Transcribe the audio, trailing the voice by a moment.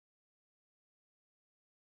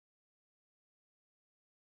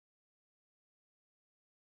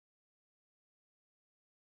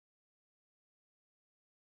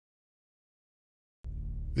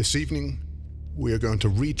This evening, we are going to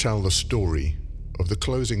retell the story of the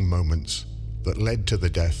closing moments that led to the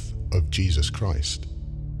death of Jesus Christ.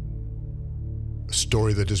 A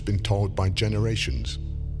story that has been told by generations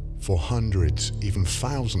for hundreds, even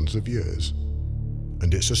thousands of years.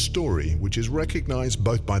 And it's a story which is recognized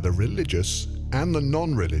both by the religious and the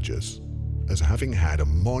non-religious as having had a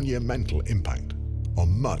monumental impact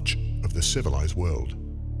on much of the civilized world.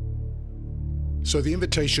 So the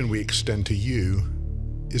invitation we extend to you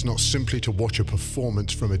is not simply to watch a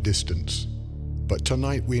performance from a distance, but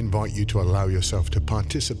tonight we invite you to allow yourself to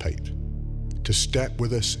participate, to step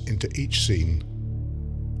with us into each scene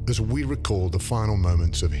as we recall the final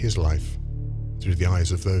moments of his life through the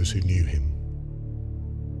eyes of those who knew him.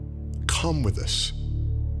 Come with us,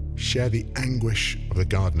 share the anguish of the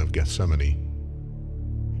Garden of Gethsemane,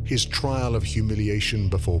 his trial of humiliation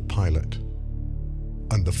before Pilate,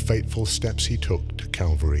 and the fateful steps he took to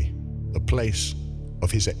Calvary, the place of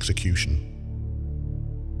his execution.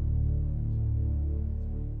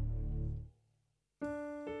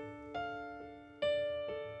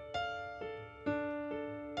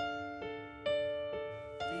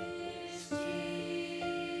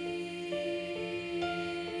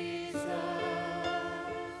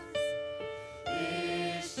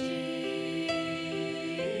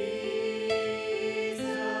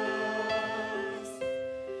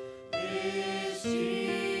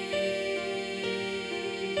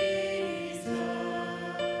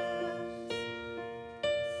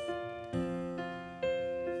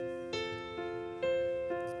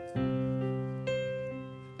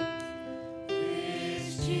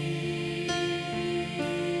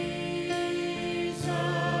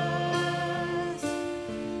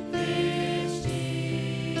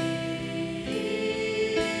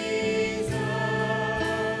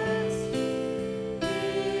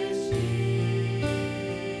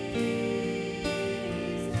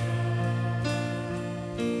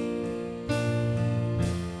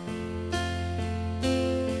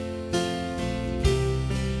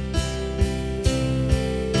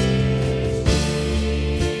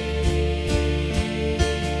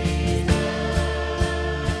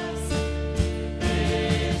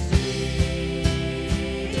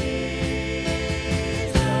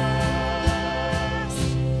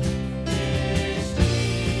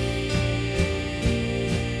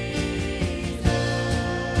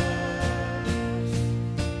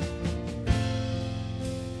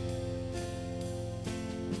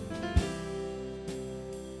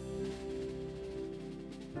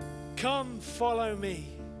 Come, follow me.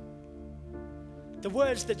 The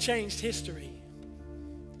words that changed history.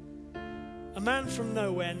 A man from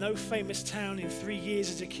nowhere, no famous town in 3 years,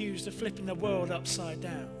 is accused of flipping the world upside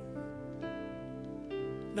down.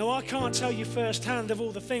 Now, I can't tell you firsthand of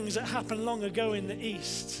all the things that happened long ago in the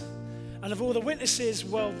East. And of all the witnesses,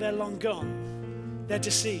 well, they're long gone. They're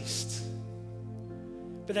deceased.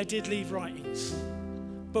 But they did leave writings,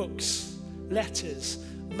 books, letters,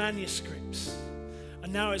 manuscripts.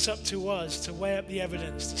 And now it's up to us to weigh up the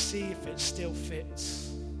evidence to see if it still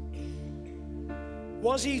fits.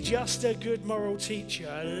 Was he just a good moral teacher,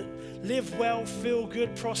 a live well, feel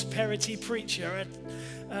good prosperity preacher,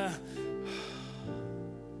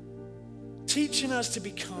 teaching us to be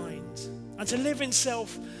kind and to live in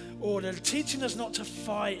self-order, teaching us not to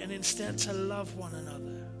fight and instead to love one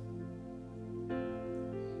another?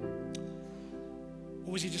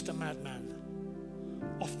 Or was he just a madman,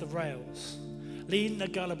 off the rails, leading the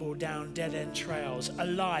gullible down dead-end trails, a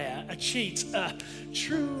liar, a cheat, a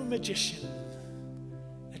true magician,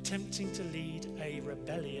 attempting to lead a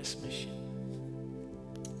rebellious mission?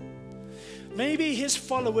 Maybe his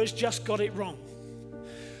followers just got it wrong.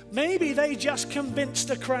 Maybe they just convinced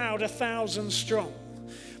a crowd 1,000 strong.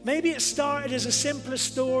 Maybe it started as a simpler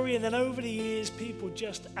story and then over the years people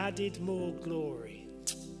just added more glory.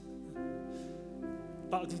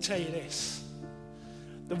 But I can tell you this.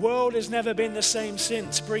 The world has never been the same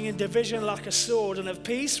since, bringing division like a sword, and of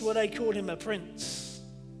peace, well, they called him a prince.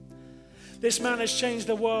 This man has changed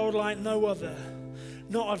the world like no other,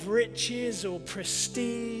 not of riches or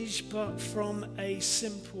prestige, but from a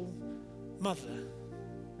simple mother.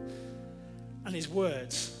 And his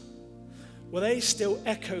words, well, they still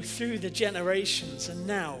echo through the generations, and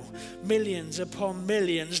now millions upon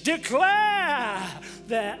millions declare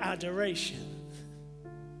their adoration.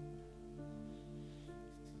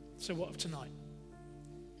 So what of tonight?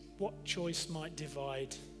 What choice might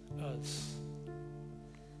divide us?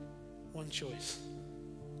 One choice.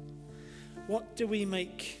 What do we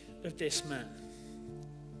make of this man?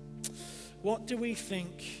 What do we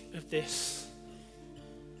think of this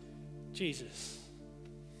Jesus?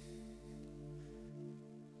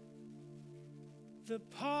 The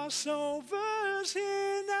Passover's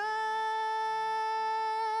here now.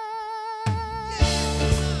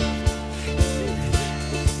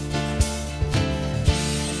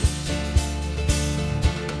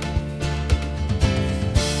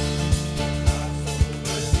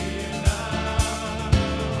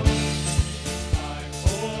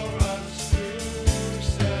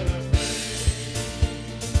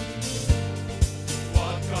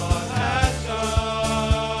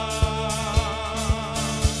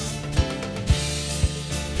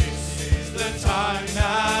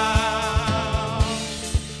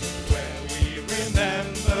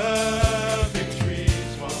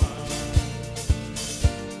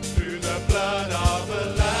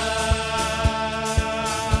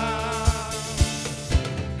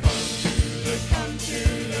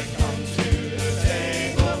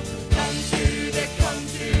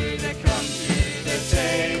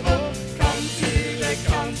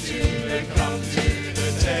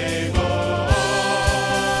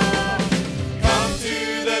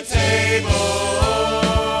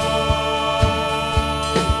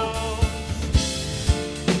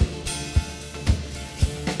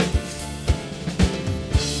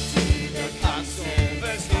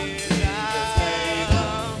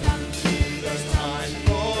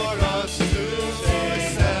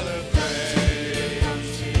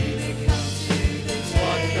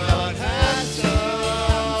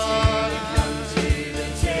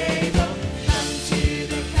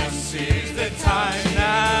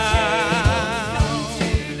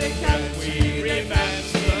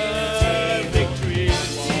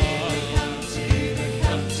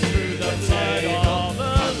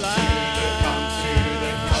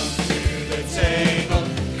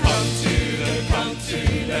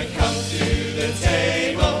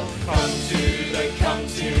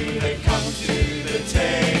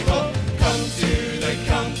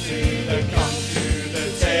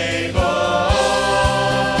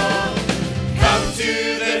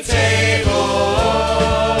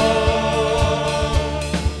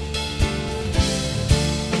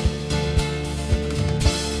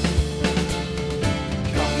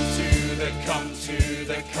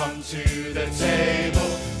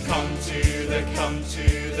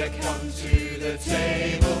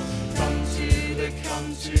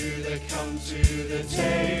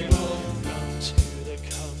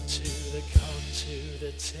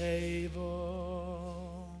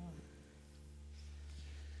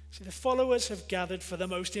 See, the followers have gathered for the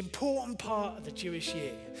most important part of the Jewish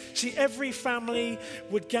year. See, every family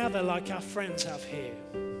would gather like our friends have here.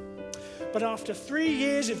 But after 3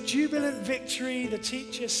 years of jubilant victory, the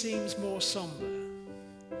teacher seems more somber.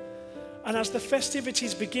 And as the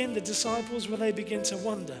festivities begin, the disciples, well, they begin to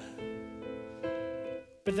wonder.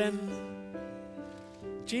 But then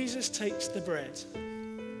Jesus takes the bread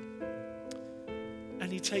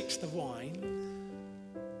and he takes the wine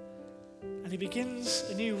and he begins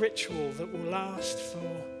a new ritual that will last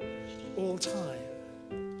for all time.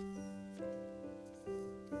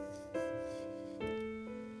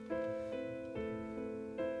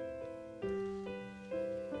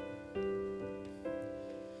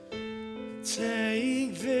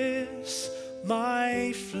 Take this,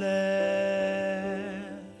 my flesh,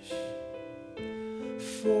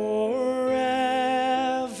 forever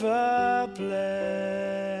blessed,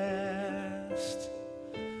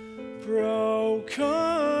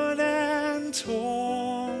 broken and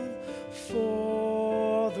torn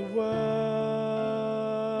for the world.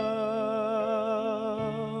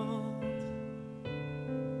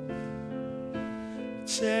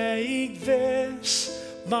 Take this,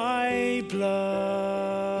 my blood,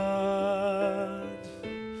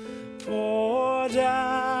 poured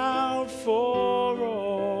out for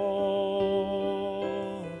all.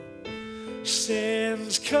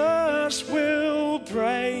 Sin's curse will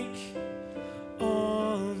break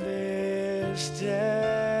on this day.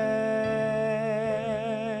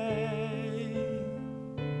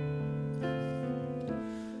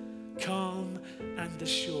 Calm and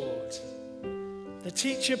assured. The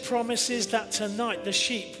teacher promises that tonight the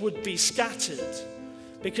sheep would be scattered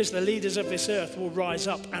because the leaders of this earth will rise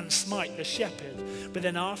up and smite the shepherd. But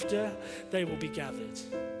then after, they will be gathered.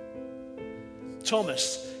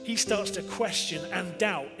 Thomas, he starts to question and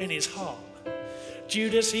doubt in his heart.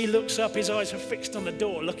 Judas, he looks up, his eyes are fixed on the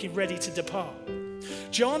door, looking ready to depart.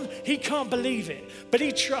 John, he can't believe it, but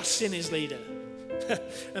he trusts in his leader.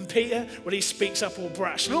 And Peter, well, he speaks up all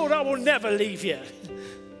brash. Lord, I will never leave you.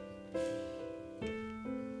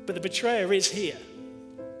 But the betrayer is here,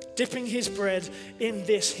 dipping his bread in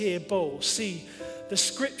this here bowl. See, the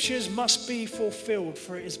scriptures must be fulfilled,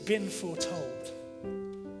 for it has been foretold.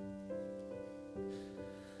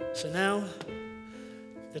 So now,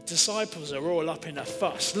 The disciples are all up in a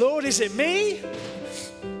fuss. Lord, is it me?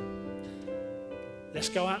 Let's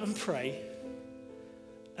go out and pray,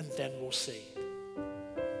 and then we'll see.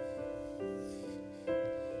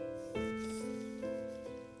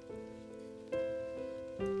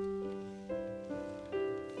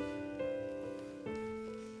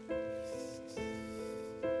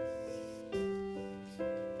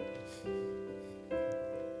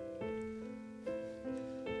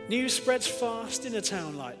 News spreads fast in a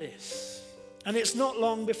town like this, and it's not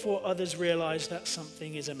long before others realize that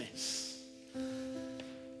something is amiss,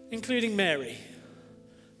 including Mary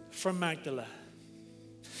from Magdala,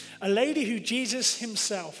 a lady who Jesus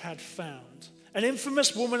himself had found, an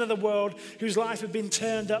infamous woman of the world whose life had been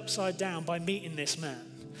turned upside down by meeting this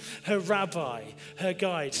man, her rabbi, her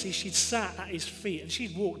guide. See, she'd sat at his feet and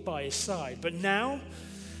she'd walked by his side, but now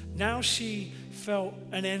she felt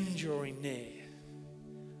an end drawing near,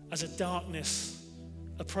 as a darkness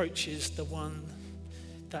approaches the one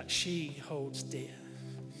that she holds dear.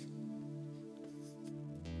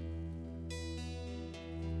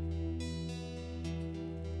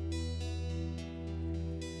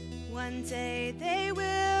 One day they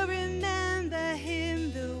will remember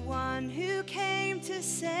him, the one who came to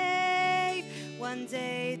save. One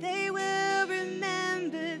day they will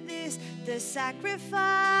remember this, the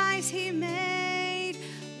sacrifice he made.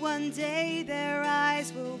 One day their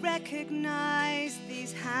eyes will recognize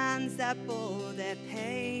these hands that bore their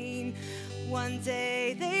pain. One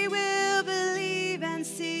day they will believe and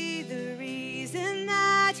see the reason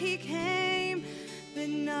that he came, but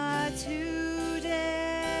not today,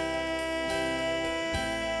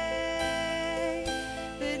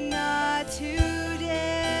 but not today.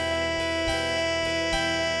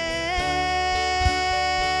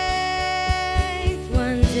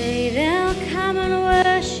 One day they'll come and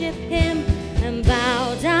worship him and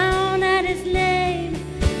bow down at his name.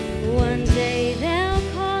 One day they'll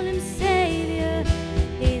call him Savior,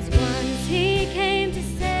 these ones he came to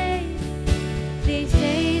save. These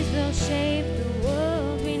days will shape the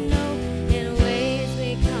world we know in ways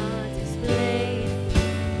we can't explain.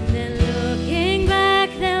 Then looking back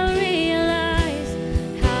they'll realize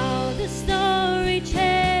how the story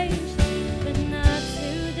changed, but not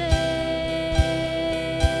today.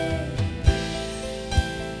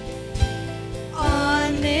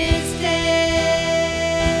 On this day,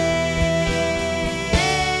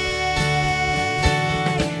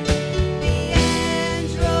 the end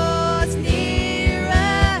draws nearer.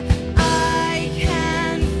 I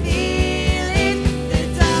can feel it, the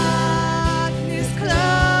darkness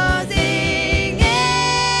closing in.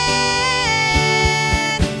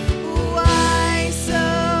 Why so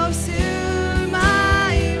soon,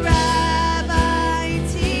 my rabbi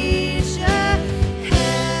teacher?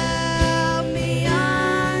 Help me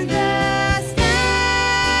understand.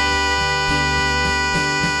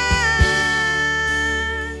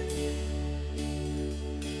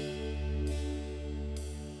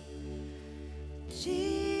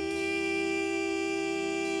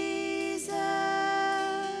 Jesus,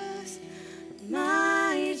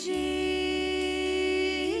 my Jesus,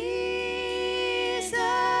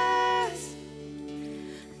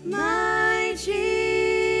 my Jesus.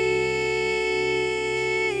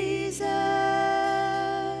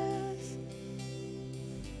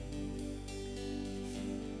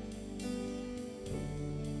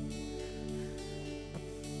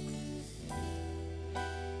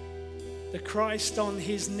 The Christ on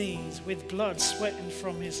his knees with blood sweating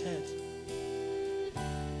from his head.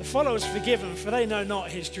 The followers forgiven, for they know not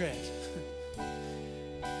his dread.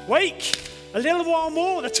 Wake! A little while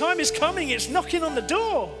more, the time is coming, it's knocking on the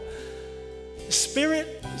door. The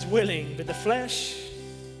spirit is willing, but the flesh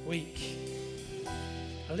weak.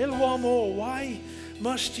 A little while more, why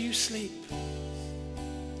must you sleep?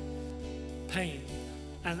 Pain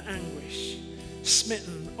and anguish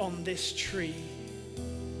smitten on this tree.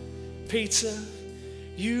 Peter,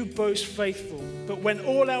 you boast faithful, but when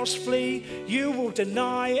all else flee, you will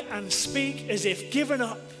deny and speak as if given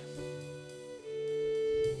up.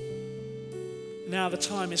 Now the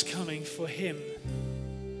time is coming for him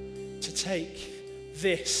to take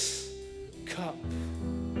this cup.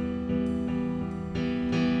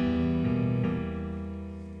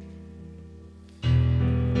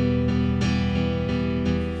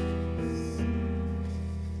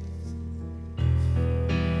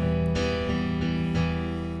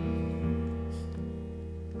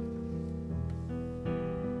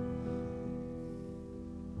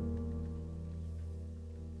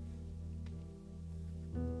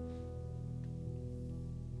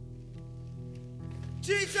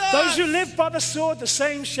 Jesus! Those who live by the sword, the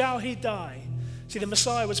same shall he die. See, the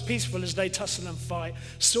Messiah was peaceful as they tussle and fight.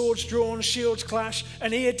 Swords drawn, shields clash,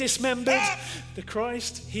 and ear dismembered. The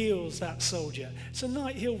Christ heals that soldier. It's a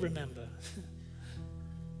night he'll remember.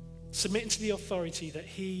 Submitting to the authority that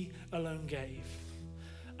he alone gave.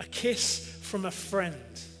 A kiss from a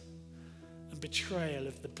friend and betrayal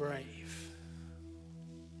of the brave.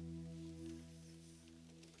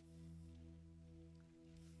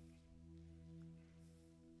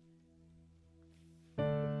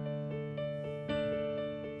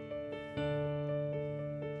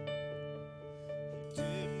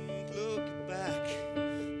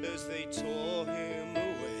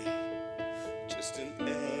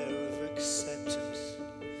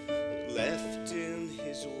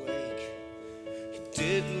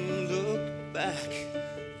 Didn't look back,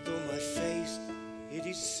 though my face did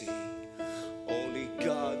he see. Only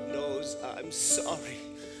God knows I'm sorry.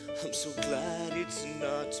 I'm so glad it's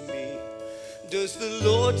not me. Does the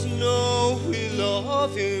Lord know we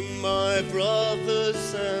love him, my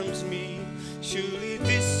brothers and me? Surely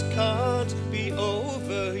this can't be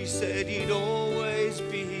over. He said he'd always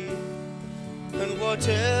be here. And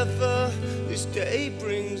whatever this day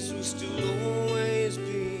brings, we'll still always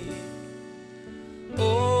be.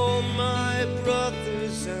 Oh, my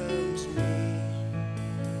brothers and me.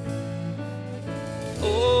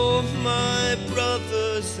 Oh, my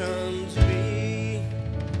brothers and me.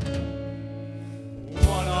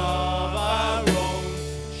 One of our own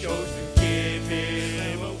chose to give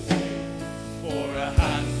him away. For a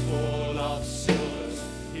handful of silver,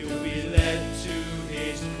 he'll be led to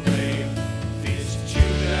his grave. This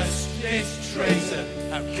Judas, this traitor,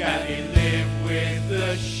 how can he live with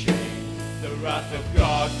the shame? The wrath of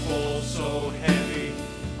God falls so heavy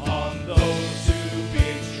on those who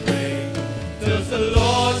betray. Does the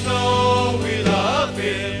Lord know we love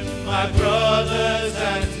him, my brothers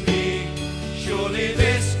and me? Surely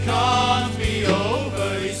this can't be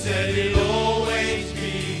over. He said he'll always be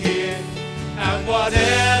here. And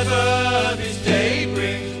whatever this day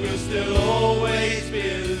brings, we'll still always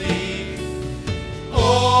believe.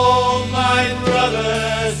 Oh, my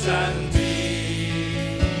brothers and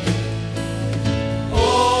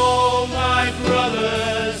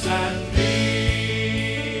brothers and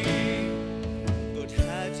me. But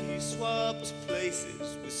had he swapped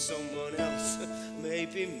places with someone else,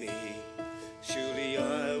 maybe me, surely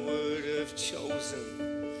I would have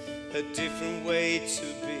chosen a different way to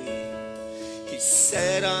be. He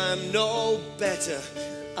said I'm no better,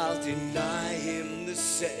 I'll deny him the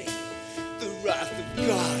same. The wrath of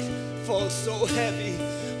God falls so heavy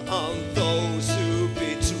on those who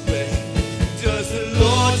betray. Does the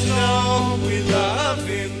Lord know we love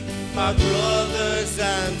him, my brothers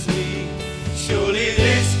and me? Surely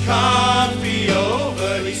this can't be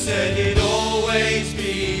over. He said he'd always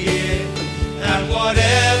be here. And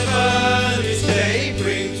whatever this day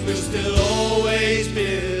brings, we'll still always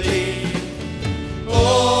believe.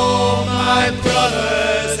 Oh, my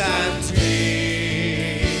brothers and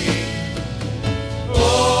me.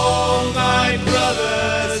 Oh, my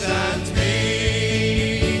brothers and me.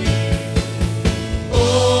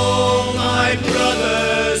 My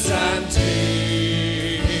brothers and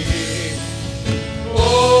me.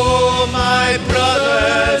 Oh, my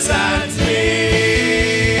brothers and me.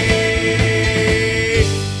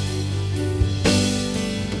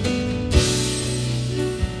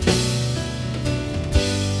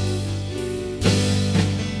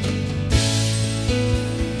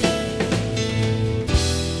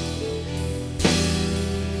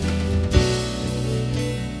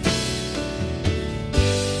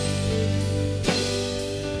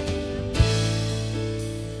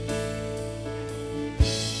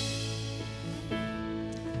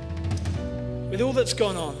 With all that's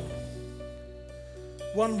gone on,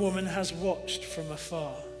 one woman has watched from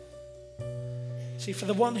afar. See, for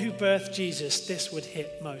the one who birthed Jesus, this would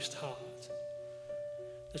hit most hard.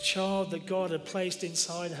 The child that God had placed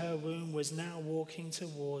inside her womb was now walking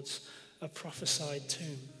towards a prophesied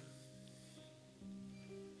tomb.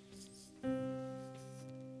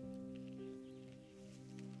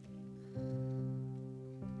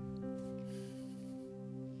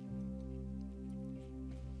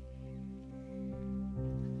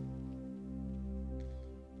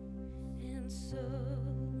 So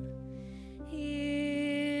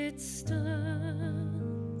it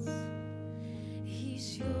stands,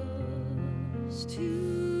 he's yours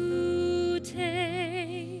to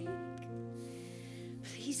take.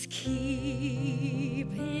 Please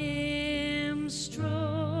keep him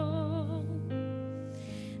strong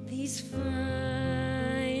these final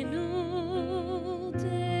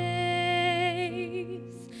days.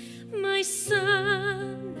 My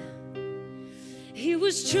son, he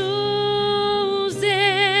was chosen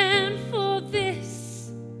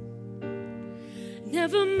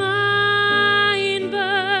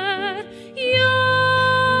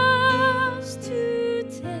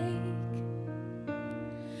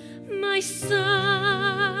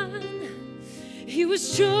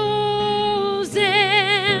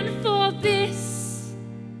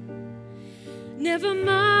never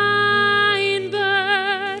mine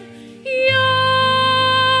but yours.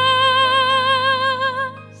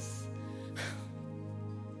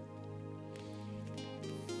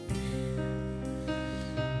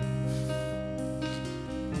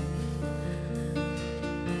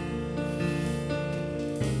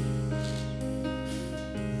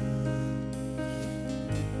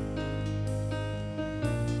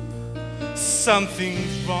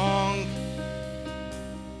 Something's wrong.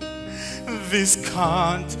 This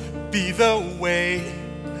can't be the way.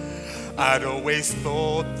 I'd always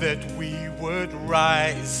thought that we would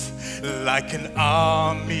rise like an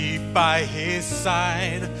army by his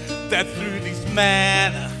side, that through this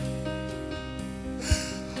man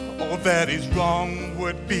all that is wrong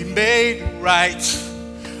would be made right,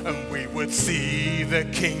 and we would see the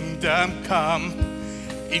kingdom come.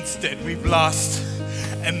 Instead we've lost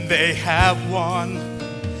and they have won.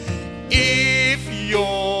 If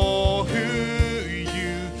you're who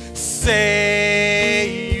you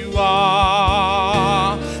say you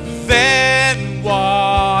are, then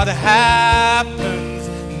what happens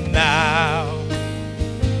now?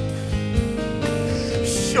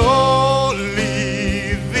 Surely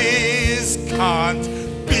this can't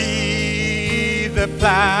be the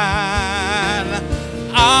plan.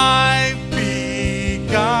 I've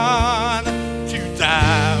begun to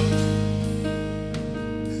doubt.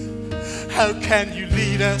 How can you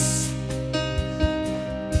lead us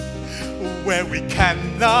where we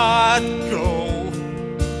cannot go?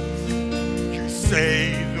 You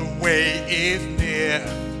say the way is near,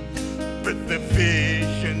 but the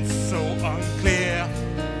vision's so unclear.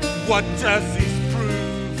 What does this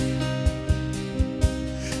prove?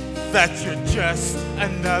 That you're just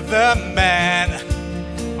another man?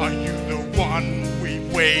 Are you the one we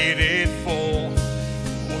waited for?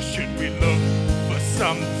 Or should we look for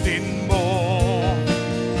something more?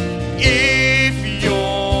 If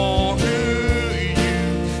you're who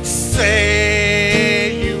you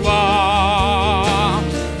say you are,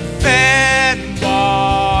 then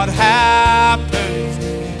what happens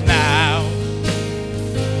now?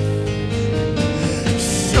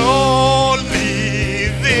 Surely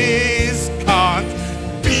this can't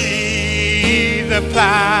be the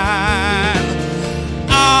plan.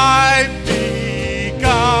 I've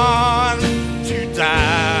begun to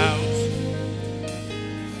doubt.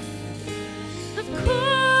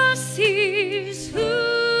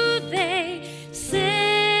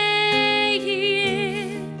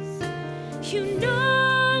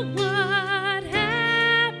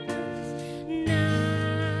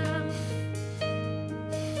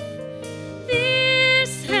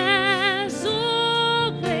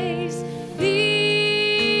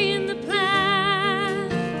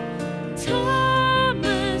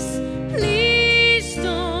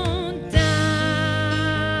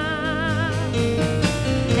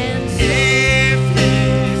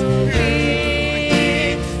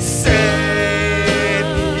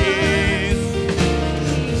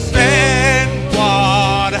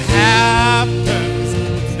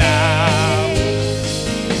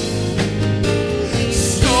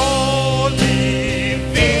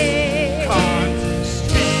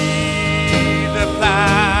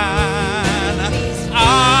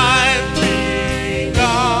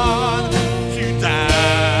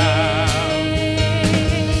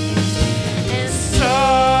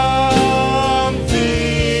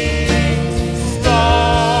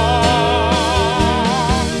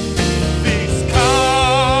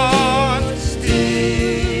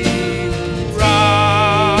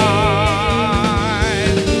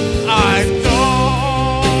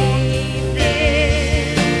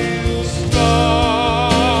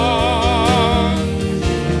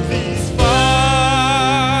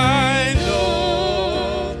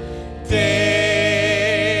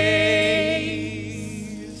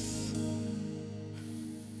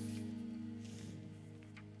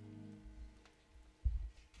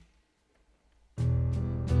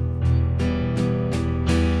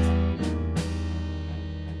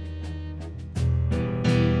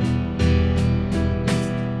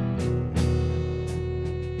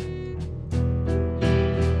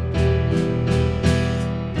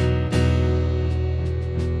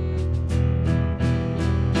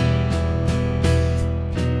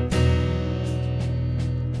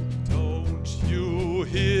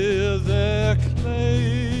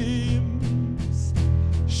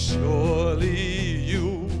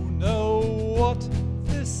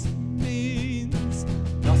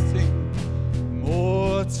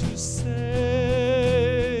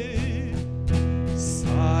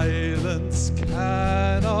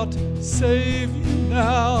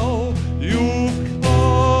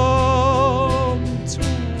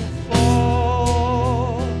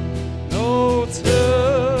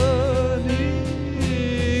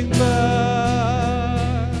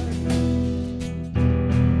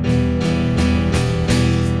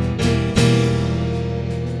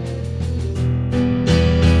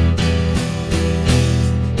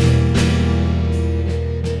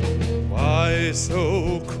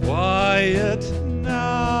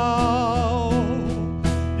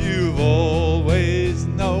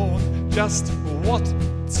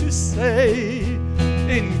 to say.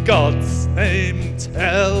 In God's name,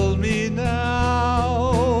 tell me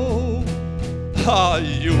now, are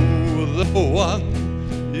you the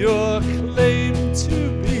one you're claimed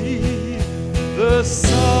to be, the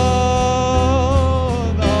Son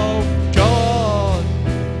of God,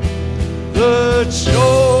 the chosen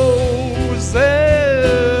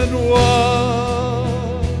one?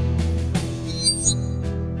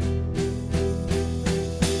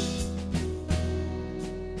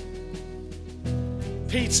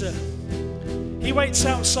 Peter, he waits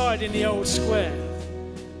outside in the old square,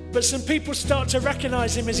 but some people start to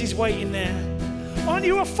recognize him as he's waiting there. Aren't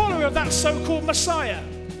you a follower of that so-called Messiah?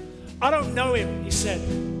 I don't know him, he said,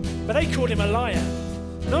 but they called him a liar.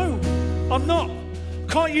 No, I'm not.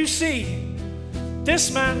 Can't you see?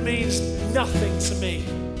 This man means nothing to me.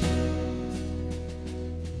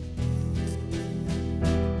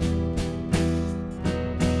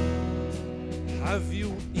 Have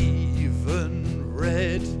you even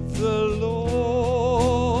read the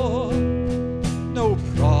law? No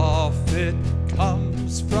prophet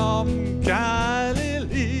comes from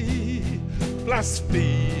Galilee,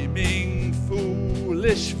 blaspheming,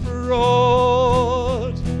 foolish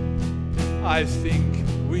fraud. I think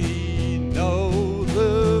we know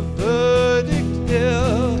the verdict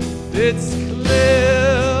here. It's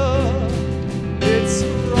clear, it's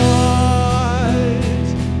right.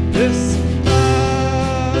 This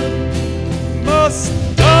man must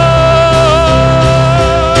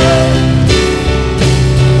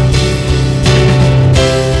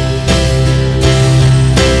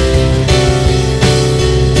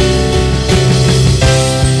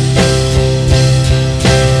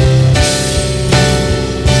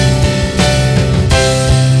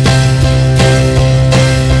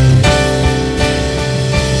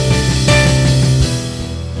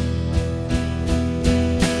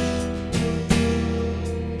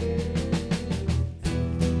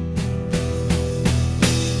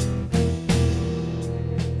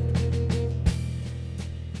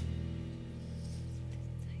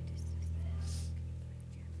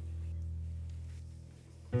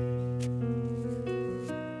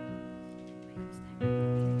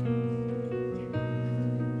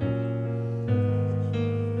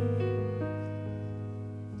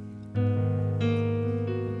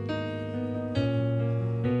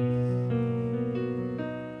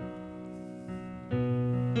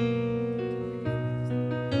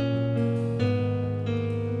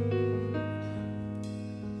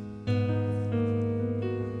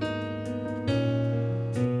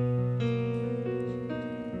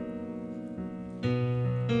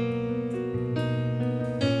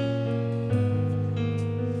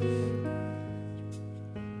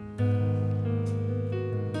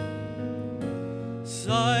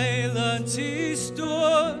silent he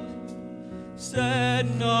stood, said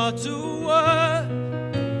not a word,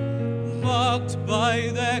 mocked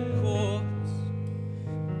by their corpse,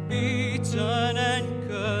 beaten and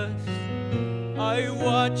cursed. I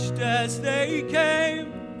watched as they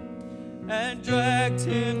came and dragged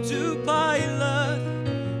him to Pilate,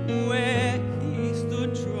 where he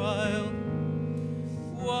stood trial.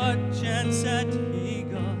 What chance had he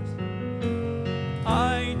got?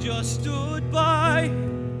 I just stood by.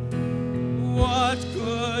 What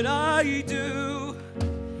could I do?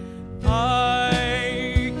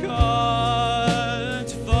 I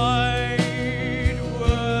can't find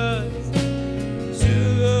words to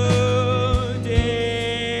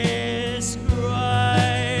describe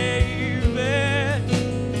it.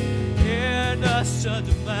 Innocent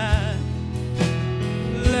man,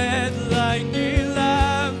 led like a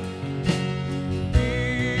lamb,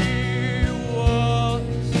 he was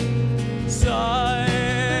silent,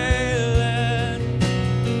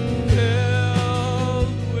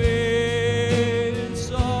 filled with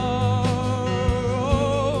sorrow,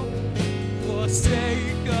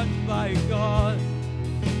 forsaken by God,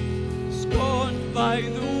 scorned by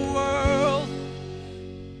the world.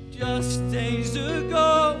 Just days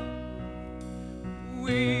ago,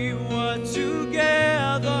 we were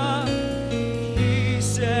together. He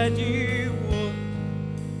said he would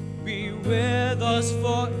be with us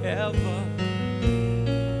forever.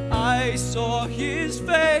 I saw his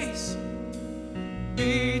face,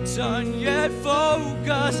 beaten yet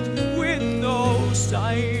focused, with no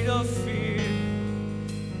sight of fear.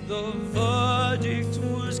 The verdict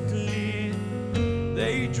was clear.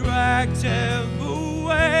 They dragged him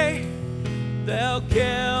away. They'll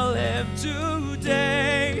kill him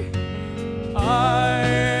today.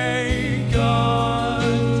 I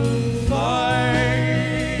can't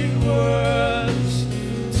find words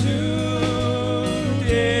to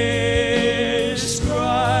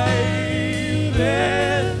describe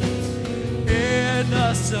it.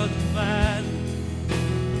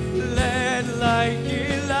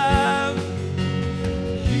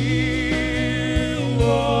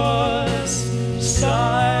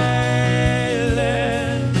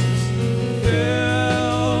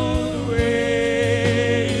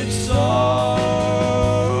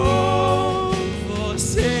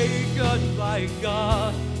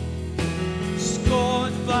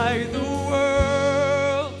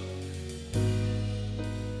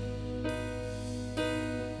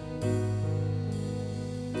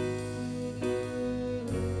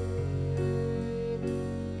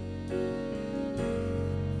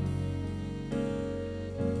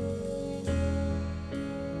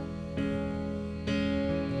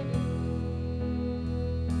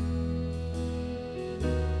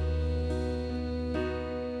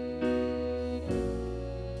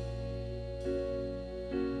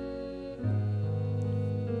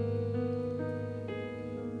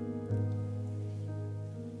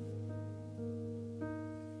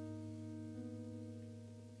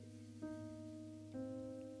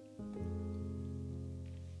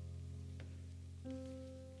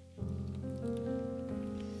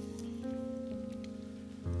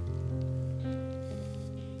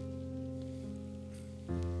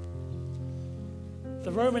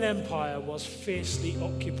 The Roman Empire was fiercely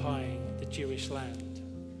occupying the Jewish land,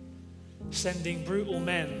 sending brutal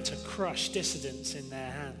men to crush dissidents in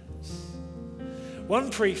their hands.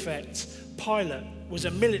 One prefect, Pilate, was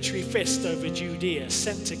a military fist over Judea,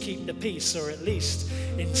 sent to keep the peace or at least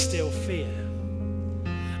instill fear.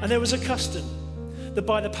 And there was a custom that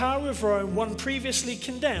by the power of Rome, one previously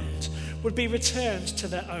condemned would be returned to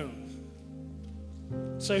their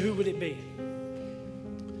own. So who would it be?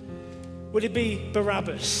 Would it be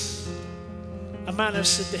Barabbas, a man of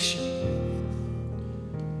sedition?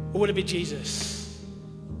 Or would it be Jesus,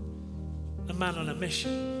 a man on a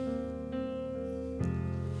mission?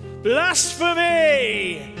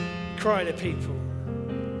 Blasphemy! Cry the people.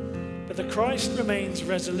 But the Christ remains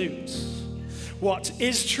resolute. What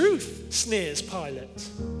is truth? Sneers Pilate.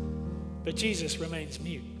 But Jesus remains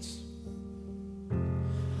mute.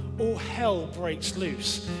 All hell breaks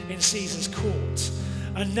loose in Caesar's court.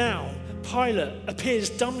 And now Pilate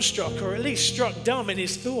appears dumbstruck, or at least struck dumb in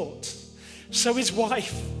his thought. So his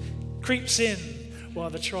wife creeps in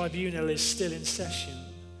while the tribunal is still in session.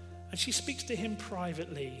 And she speaks to him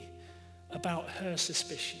privately about her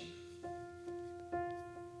suspicion.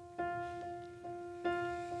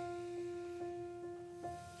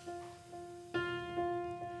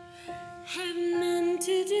 Have none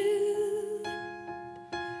to do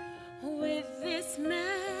with this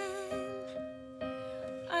man.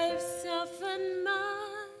 I've suffered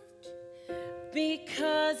much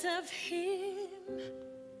because of him.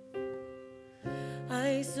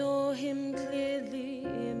 I saw him clearly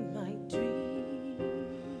in my dreams.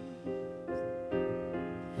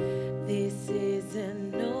 This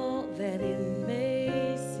isn't all that it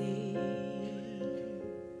may seem.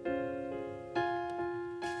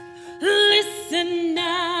 Listen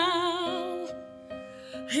now,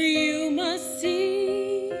 you must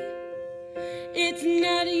see, it's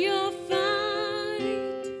not your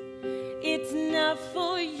fight, it's not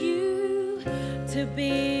for you to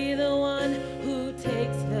be the one who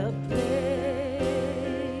takes the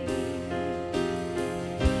blame,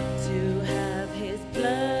 to have his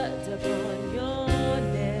blood upon your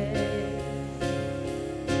neck.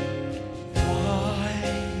 Why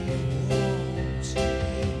won't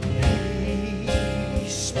he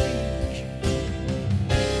speak?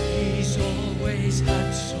 He's always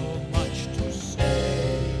had so much to say.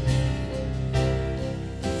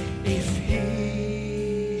 If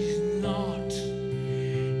he's not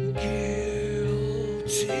guilty,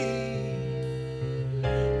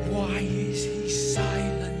 why is he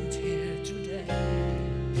silent here today?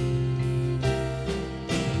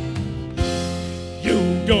 You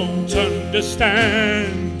don't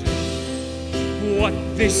understand what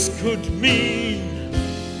this could mean.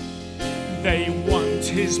 They want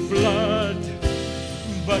his blood,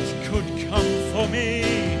 but could come for me.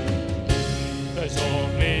 There's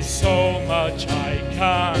only so much I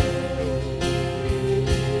can do.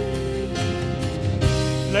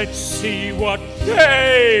 Let's see what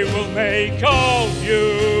they will make of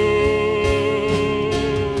you.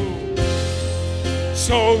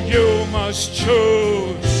 So you must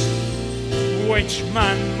choose which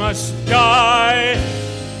man must die.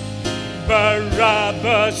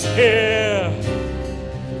 Barabbas here,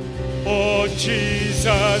 or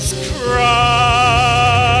Jesus Christ.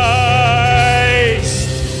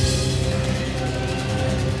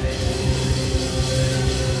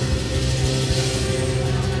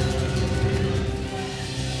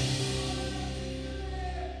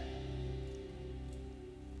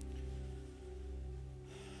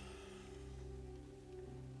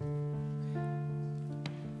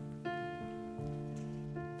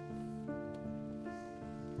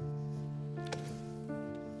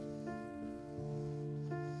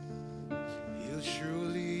 He'll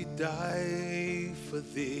surely die for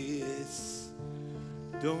this.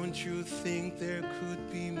 Don't you think there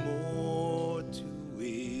could be more to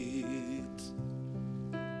it?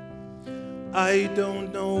 I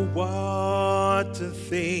don't know what to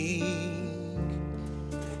think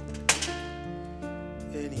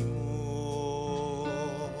anymore.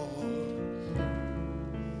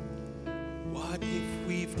 What if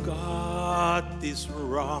we've got this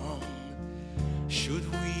wrong? Should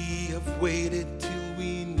we have waited till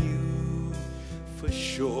we knew for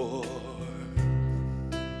sure?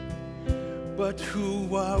 But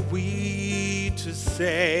who are we to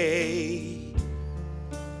say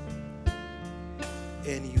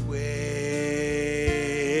anyway?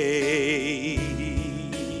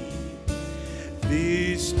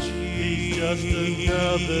 This He's just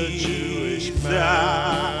another Jewish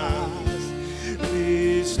man.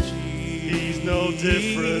 This He's no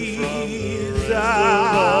different from the rest Jesus. of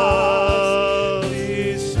us.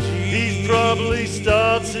 This He's probably starved.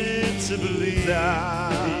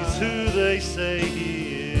 He's who they say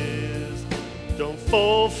he is. Don't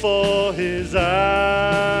fall for his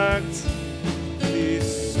act.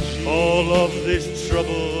 All of this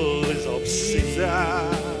trouble is obscene.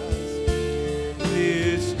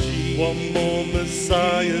 One more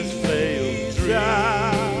Messiah's failed dream.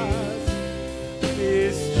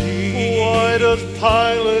 Why does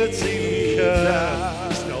Pilate even care?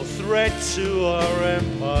 He's no threat to our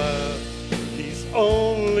empire. He's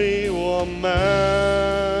only one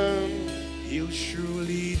man. He'll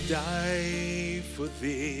surely die for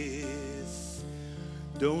this.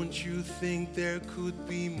 Don't you think there could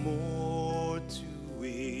be more to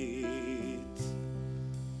it?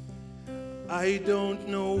 I don't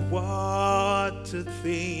know what to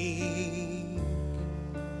think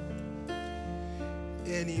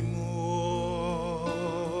anymore.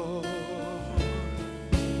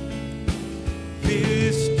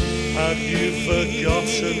 Have you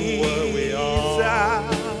forgotten where we are?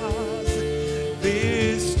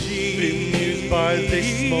 Bemused by this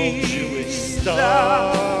small Jewish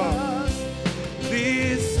star.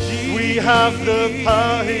 We have the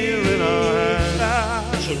power here in our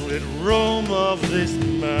hands to rid Rome of this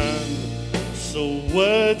man. So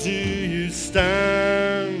where do you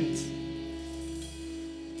stand?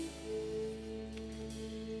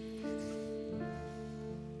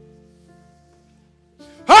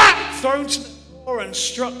 Thrown to the floor and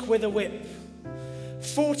struck with a whip.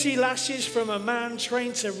 40 lashes from a man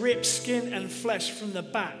trained to rip skin and flesh from the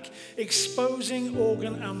back, exposing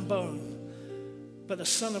organ and bone. But the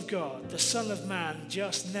Son of God, the Son of Man,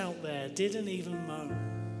 just knelt there, didn't even moan.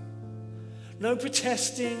 No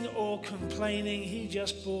protesting or complaining, he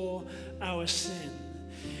just bore our sin.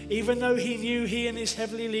 Even though he knew he and his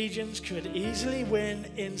heavenly legions could easily win,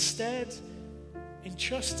 instead,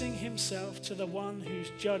 entrusting himself to the one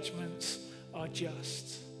whose judgments are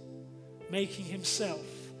just, making himself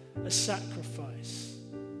a sacrifice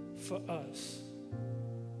for us.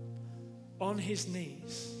 On his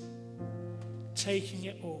knees, taking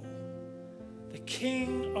it all, the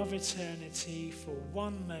King of eternity for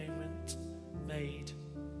one moment made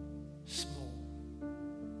small.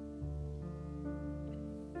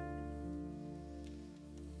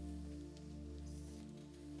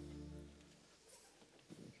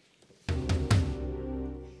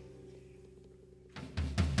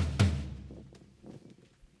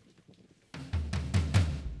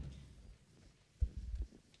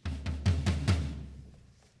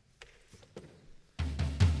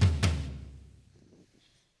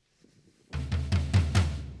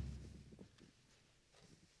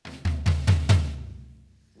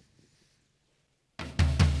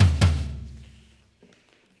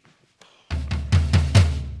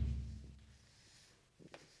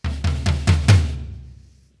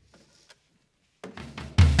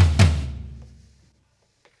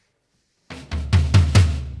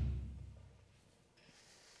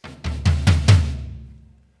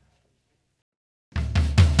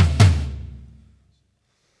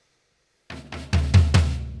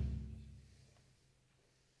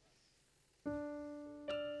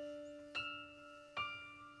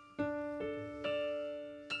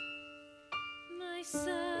 My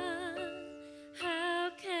son,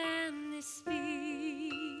 how can this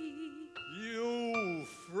be? You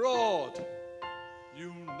fraud,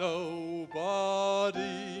 you nobody.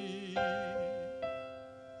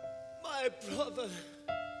 My brother,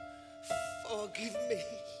 forgive me.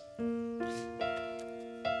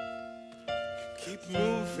 Keep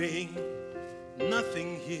moving,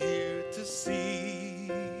 nothing here to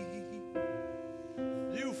see.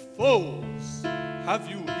 You fools, have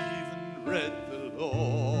you even read the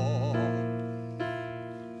law?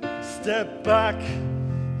 Step back,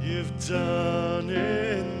 you've done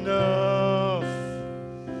enough.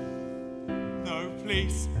 No,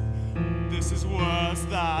 please. This is worse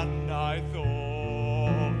than I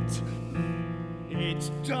thought. It's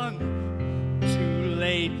done. Too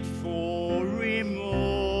late for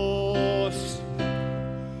remorse.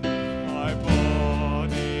 My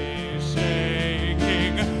body's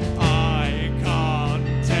shaking. I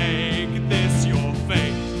can't take this. Your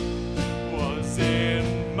fate was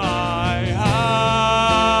in my hands.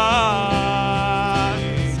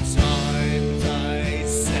 Times I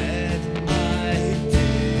said I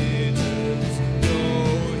didn't know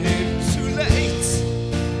him. Too late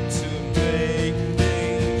to make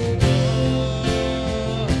things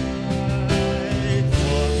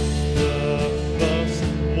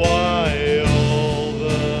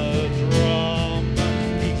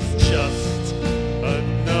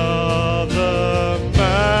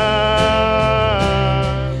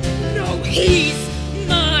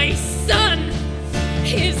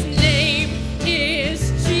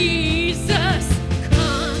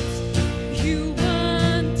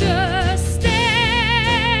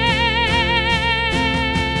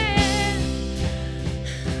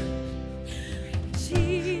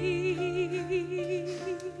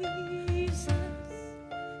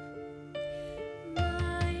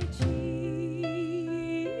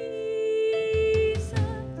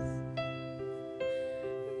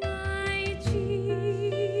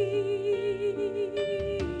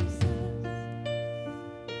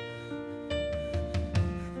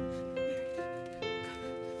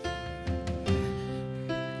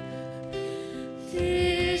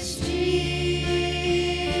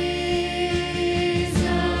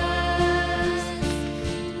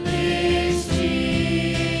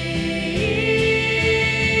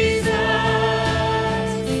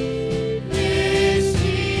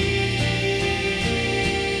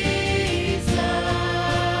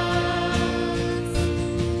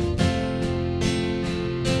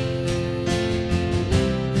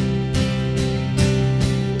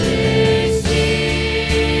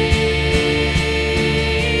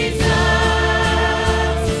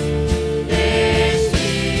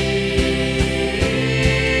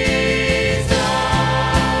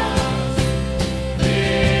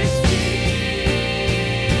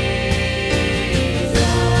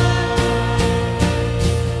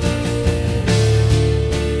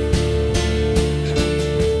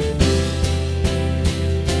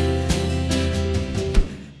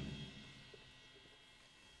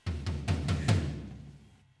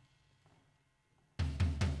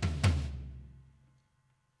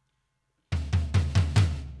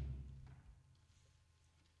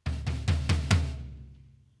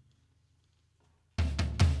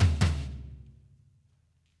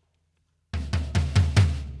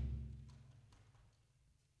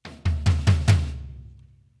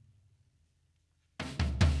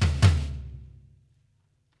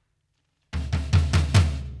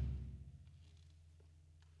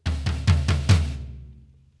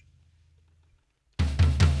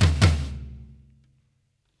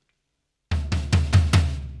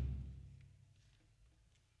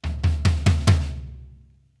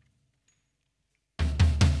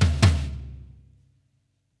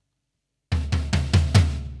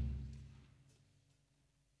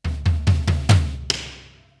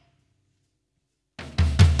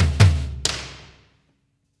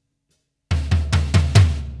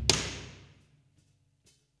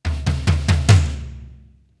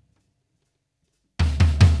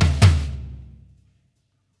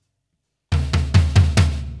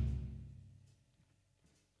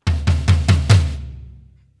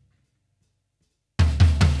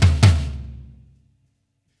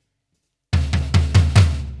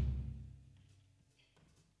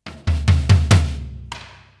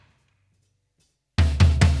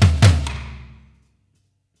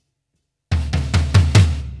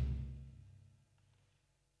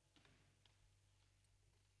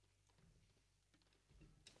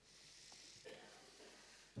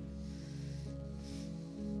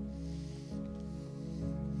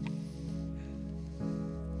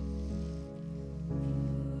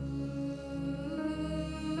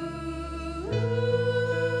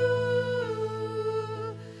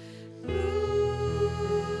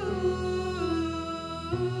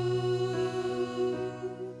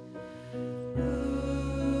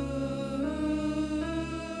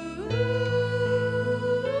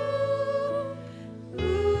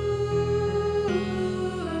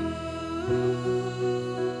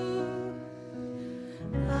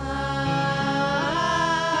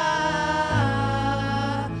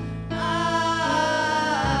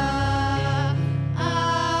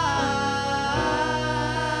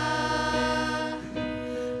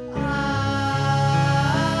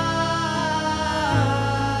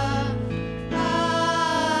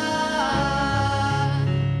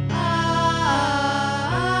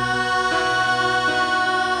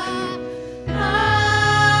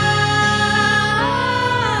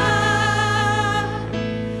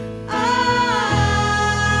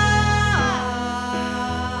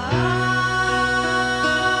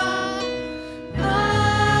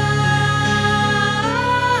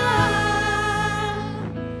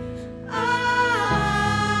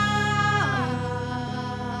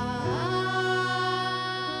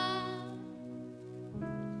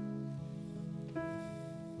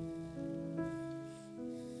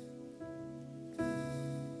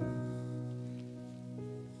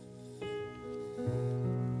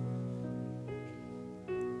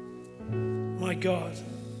God,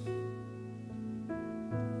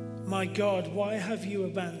 why have you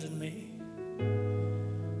abandoned me?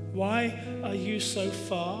 Why are you so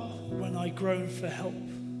far when I groan for help?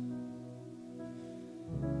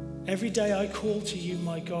 Every day I call to you,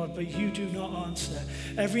 my God, but you do not answer.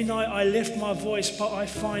 Every night I lift my voice, but I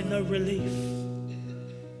find no relief.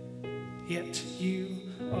 Yet you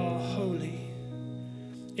are holy,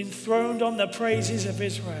 enthroned on the praises of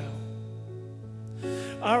Israel.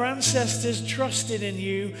 Our ancestors trusted in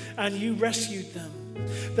you, and you rescued them.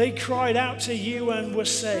 They cried out to you and were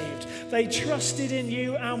saved. They trusted in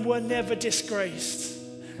you and were never disgraced.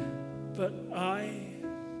 But I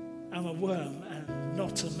am a worm and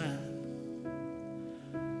not a man.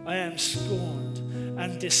 I am scorned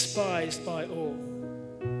and despised by all.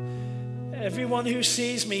 Everyone who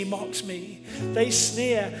sees me mocks me. They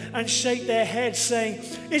sneer and shake their heads, saying,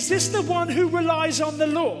 "Is this the one who relies on the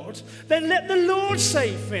Lord? Then let the Lord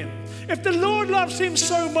save him. If the Lord loves him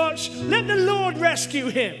so much, let the Lord rescue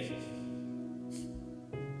him."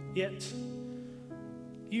 Yet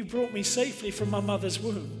you brought me safely from my mother's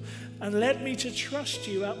womb and led me to trust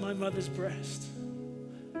you at my mother's breast.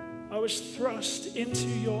 I was thrust into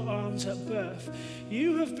your arms at birth.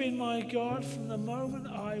 You have been my God from the moment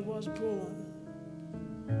I was born.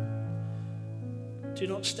 Do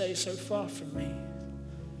not stay so far from me,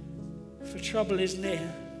 for trouble is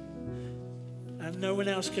near, and no one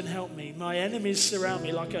else can help me. My enemies surround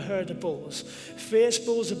me like a herd of bulls. Fierce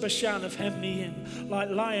bulls of Bashan have hemmed me in. Like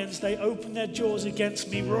lions, they open their jaws against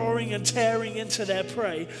me, roaring and tearing into their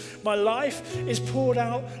prey. My life is poured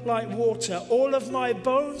out like water. All of my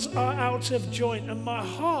bones are out of joint, and my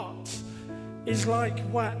heart is like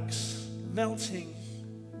wax melting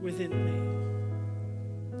within me.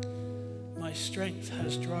 My strength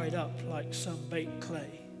has dried up like some baked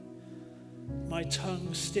clay. My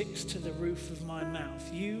tongue sticks to the roof of my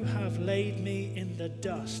mouth. You have laid me in the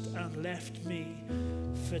dust and left me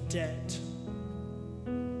for dead.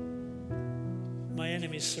 My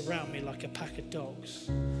enemies surround me like a pack of dogs.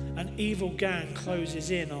 An evil gang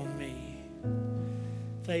closes in on me.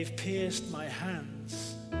 They've pierced my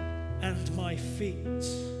hands and my feet.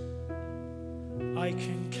 I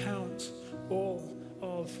can count all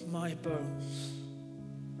of my bones.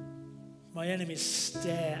 My enemies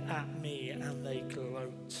stare at me and they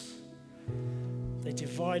gloat. They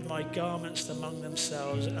divide my garments among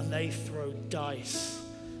themselves and they throw dice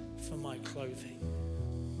for my clothing.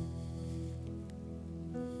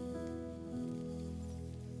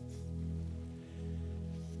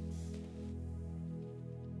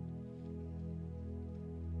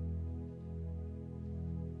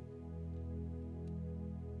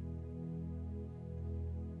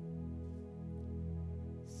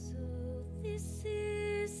 This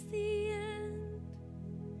is the end.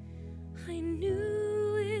 I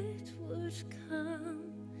knew it would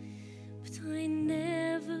come, but I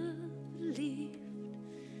never believed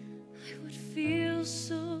I would feel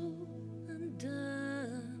so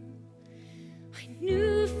undone. I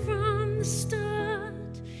knew from the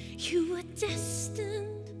start you were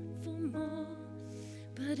destined for more,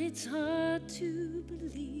 but it's hard to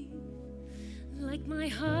believe, like my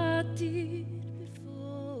heart did.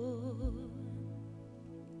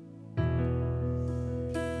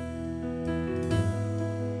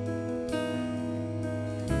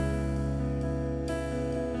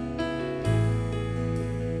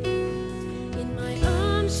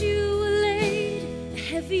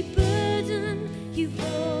 Heavy burden you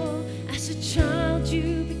bore. As a child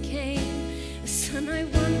you became a son I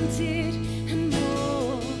wanted and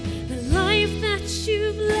more. The life that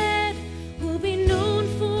you've led will be known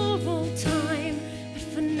for all time.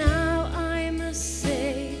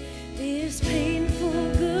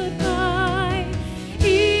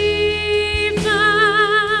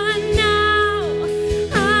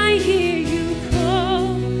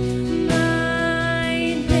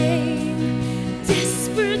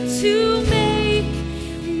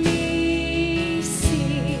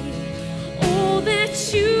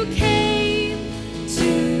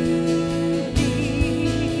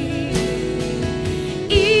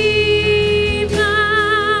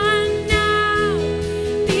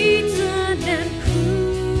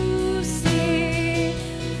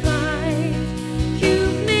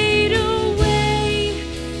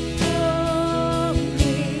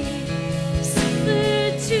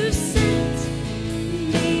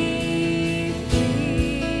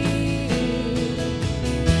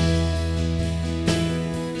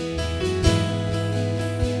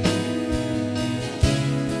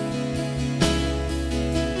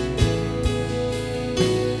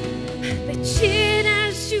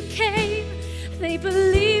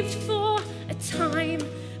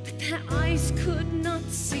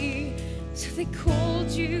 they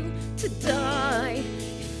called you to die.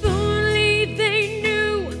 If only they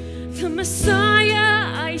knew the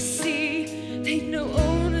Messiah I see, they'd know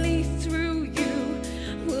only through you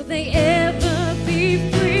will they ever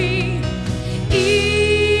be free.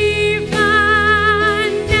 Even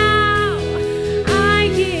now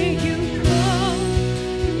I hear you call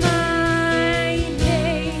my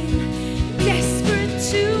name, desperate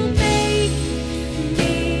to make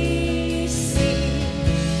me see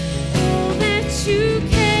all that you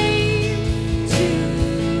came to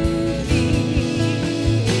be.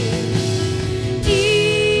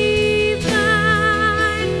 Even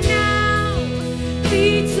now,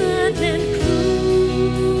 beaten and crucified,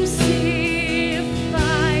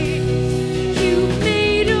 you've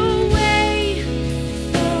made a way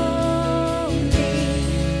for me,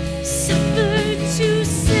 suffered to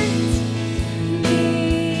set me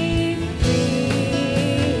free.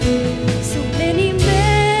 So many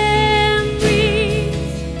memories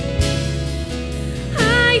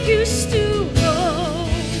I used to hold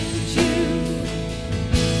you.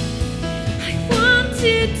 I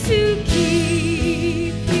wanted to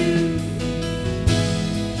keep you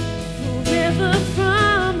forever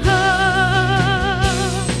from home.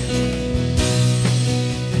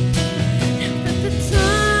 Now that the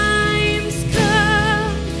time's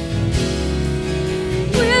come,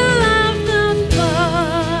 will love the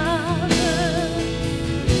Father.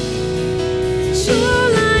 Your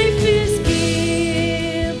life is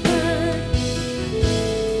given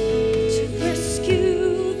to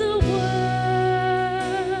rescue the world.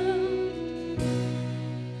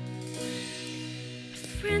 A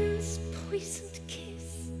friend's poisoned kiss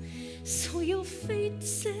saw your fate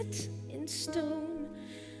set in stone,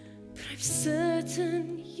 but I'm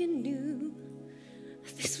certain you knew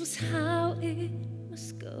this was how it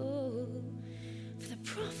must go. For the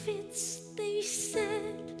prophets, they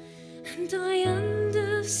said, and I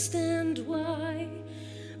understand why,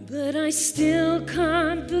 but I still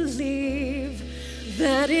can't believe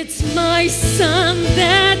that it's my son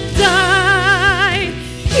that died.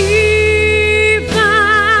 Even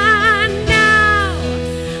now,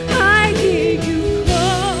 I hear you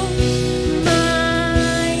call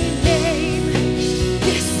my name,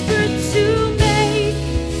 desperate to make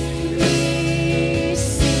me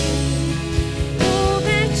see all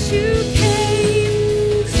that you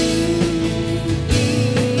came to be.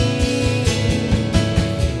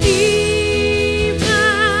 Even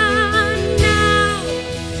now,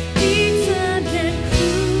 beaten and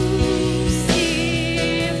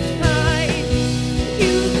crucified,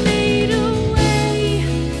 you've made a way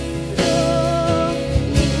for me,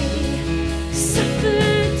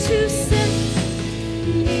 suffered to set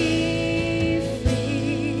me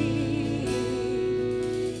free.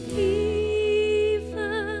 Even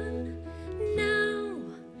now,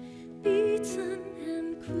 beaten and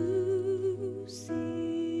crucified,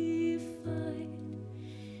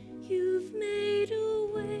 you've made a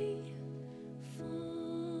way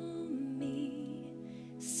for me,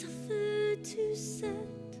 suffered to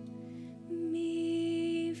set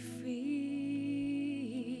me free.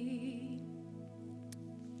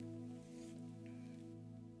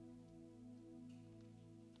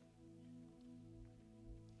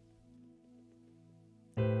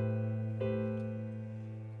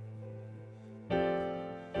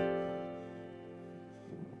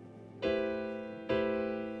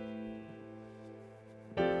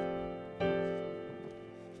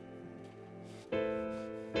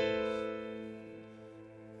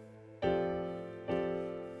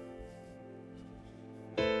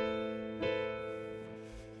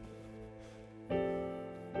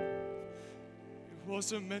 It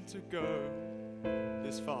wasn't meant to go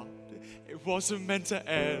this far. It wasn't meant to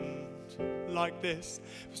end like this.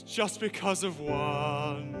 It was just because of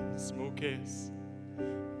one small kiss.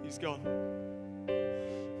 He's gone.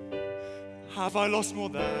 Have I lost more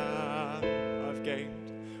than I've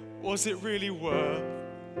gained? Was it really worth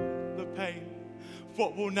the pain?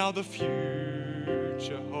 What will now the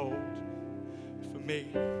future hold for me?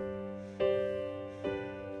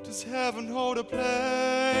 Does heaven hold a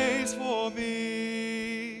place for me?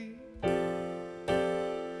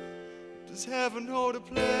 Does heaven hold a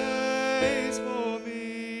place for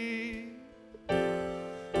me?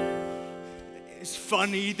 It's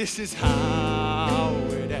funny, this is how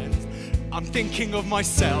it ends. I'm thinking of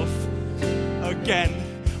myself again.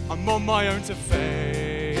 I'm on my own to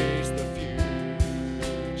face the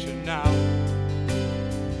future now.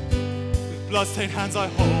 With bloodstained hands I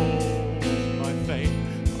hold my fate.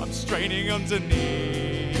 I'm straining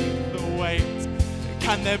underneath the weight.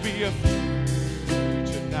 Can there be a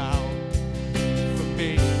future now for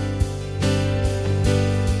me?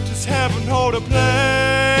 Does Does heaven hold a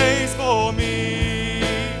place for me?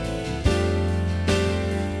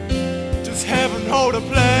 Does heaven hold a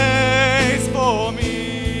place for me?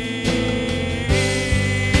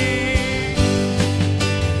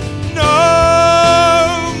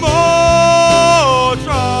 No more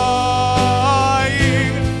trying.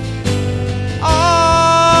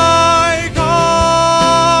 I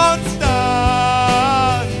can't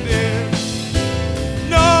stand it.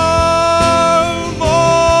 No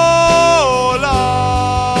more lying.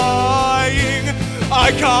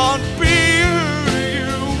 I can't be who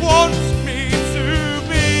you want me to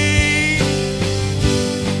be.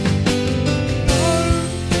 No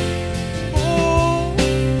more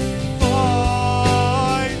fighting.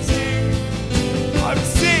 I'm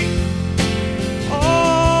sick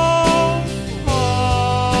of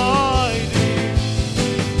hiding.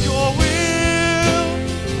 Your will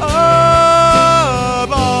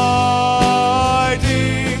abiding.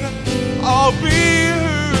 I'll be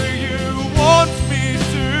who you want me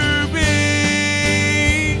to be.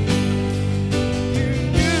 You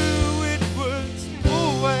knew it would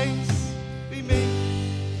always be me.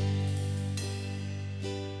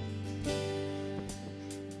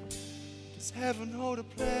 Does heaven hold a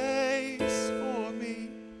place for me?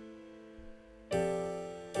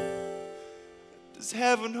 Does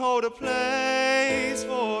heaven hold a place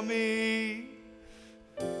for me?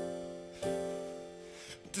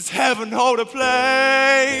 Does heaven hold a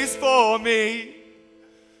place for me?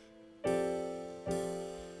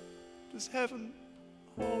 Does heaven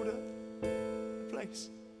hold a place?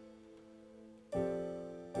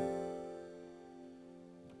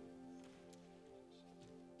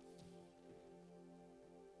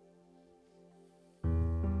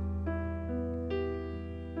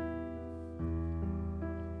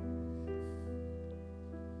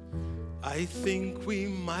 I think we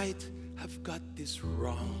might have got this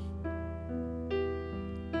wrong.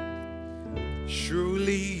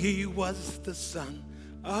 Surely he was the Son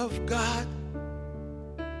of God.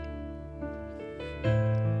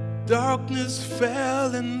 Darkness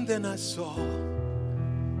fell and then I saw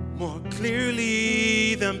more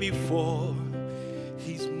clearly than before.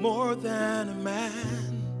 He's more than a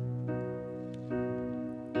man.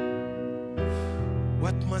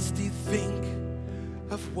 What must he think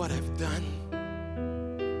of what I've done?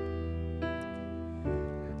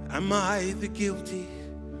 Am I the guilty,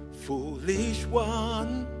 foolish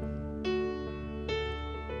one?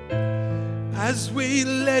 As we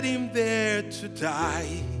led him there to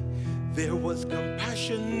die, there was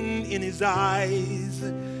compassion in his eyes.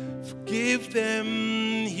 Forgive them,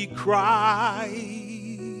 he cried.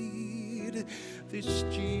 This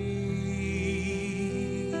Jesus,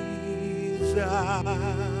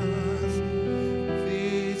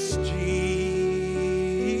 this Jesus,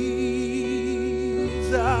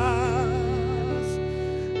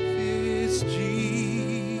 this Jesus.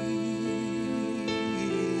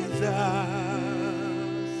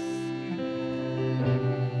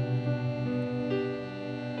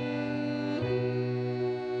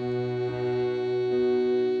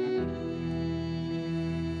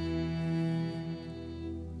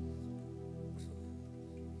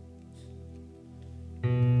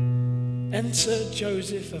 Enter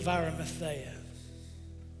Joseph of Arimathea.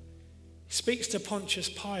 He speaks to Pontius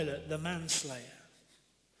Pilate, the manslayer.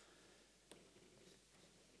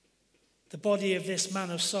 The body of this man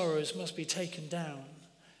of sorrows must be taken down,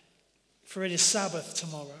 for it is Sabbath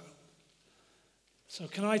tomorrow. So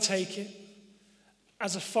can I take it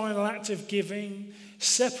as a final act of giving,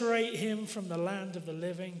 separate him from the land of the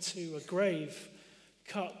living to a grave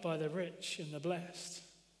cut by the rich and the blessed?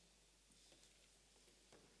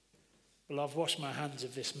 Well, I've washed my hands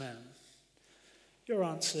of this man. Your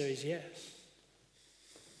answer is yes.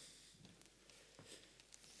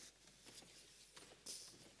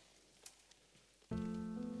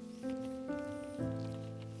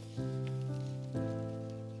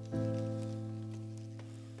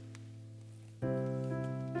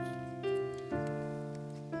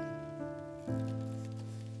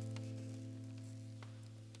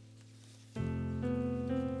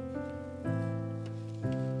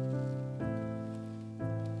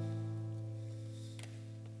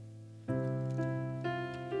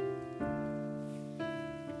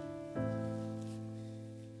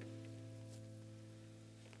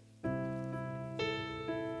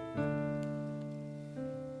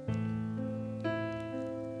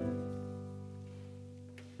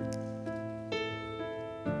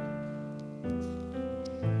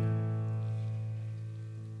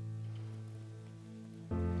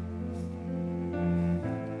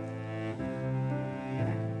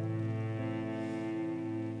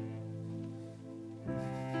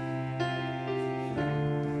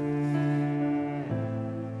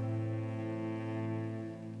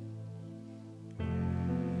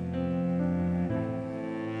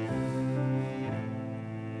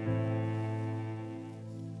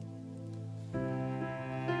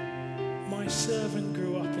 man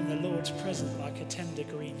grew up in the Lord's presence like a tender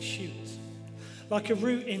green shoot, like a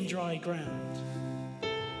root in dry ground.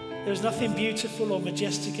 There was nothing beautiful or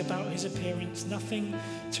majestic about his appearance, nothing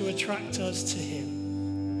to attract us to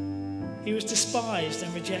him. He was despised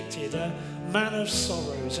and rejected, a man of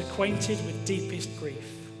sorrows, acquainted with deepest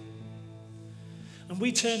grief. And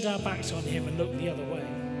we turned our backs on him and looked the other way.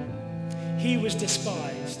 He was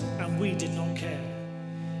despised and we did not care.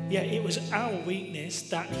 Yet it was our weakness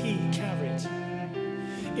that he carried.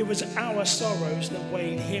 It was our sorrows that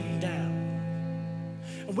weighed him down.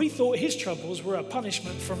 And we thought his troubles were a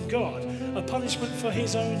punishment from God, a punishment for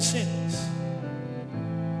his own sins.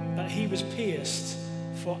 But he was pierced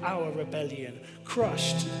for our rebellion,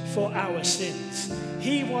 crushed for our sins.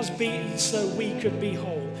 He was beaten so we could be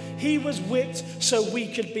whole. He was whipped so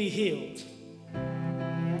we could be healed.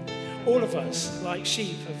 All of us, like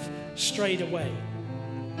sheep, have strayed away.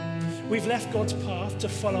 We've left God's path to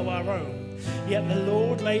follow our own, yet the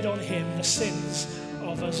Lord laid on him the sins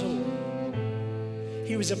of us all.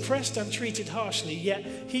 He was oppressed and treated harshly, yet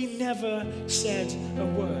he never said a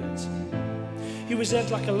word. He was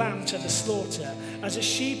led like a lamb to the slaughter. As a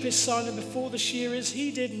sheep is silent before the shearers,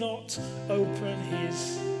 he did not open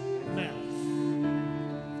his mouth.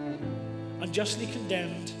 Unjustly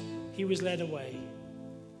condemned, he was led away.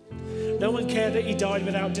 No one cared that he died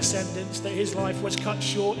without descendants, that his life was cut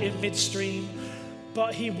short in midstream,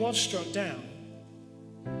 but he was struck down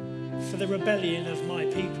for the rebellion of my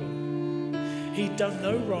people. He'd done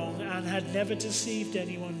no wrong and had never deceived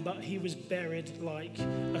anyone, but he was buried like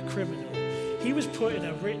a criminal. He was put in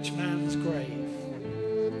a rich man's grave.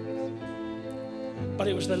 But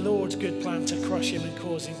it was the Lord's good plan to crush him and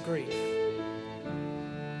cause him grief.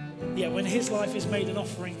 Yet when his life is made an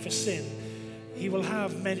offering for sin, he will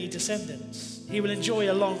have many descendants. He will enjoy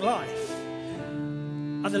a long life.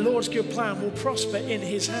 And the Lord's good plan will prosper in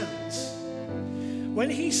his hands. When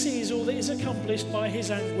he sees all that is accomplished by his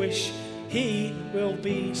anguish, he will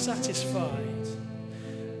be satisfied.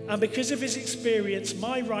 And because of his experience,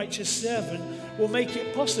 my righteous servant will make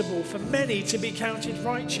it possible for many to be counted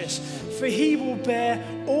righteous, for he will bear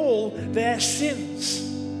all their sins.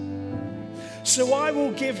 So I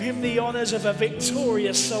will give him the honors of a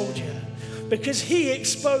victorious soldier, because he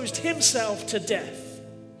exposed himself to death.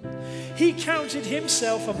 He counted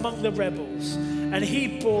himself among the rebels, and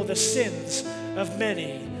he bore the sins of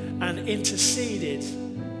many and interceded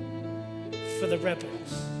for the rebels.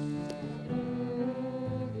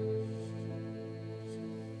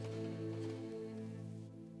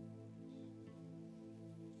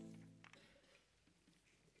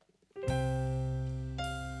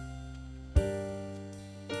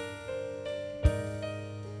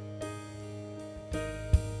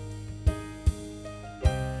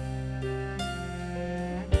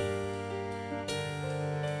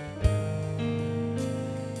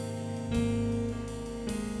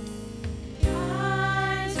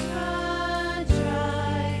 I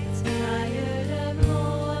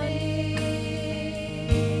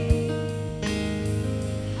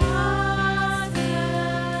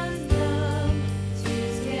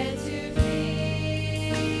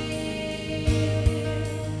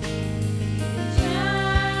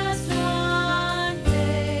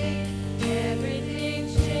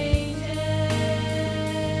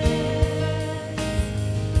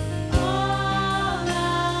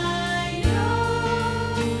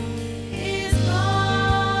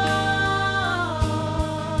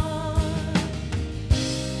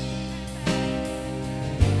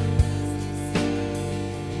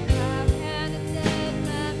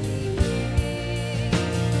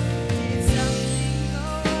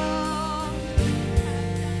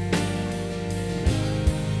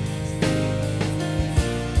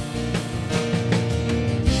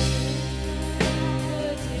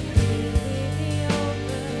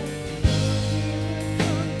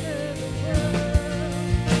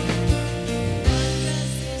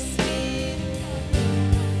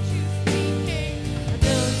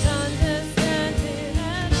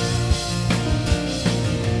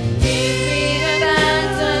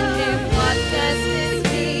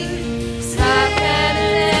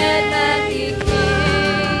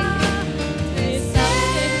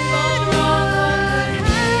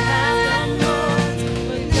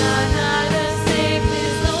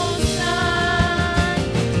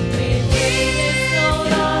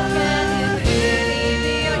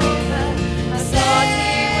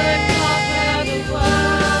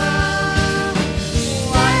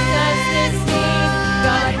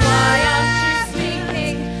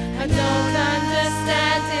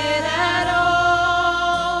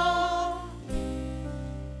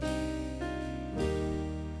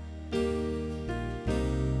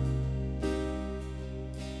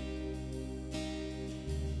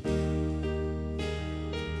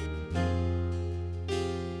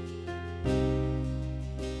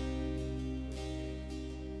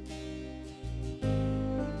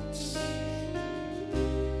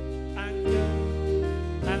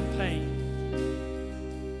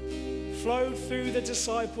flowed through the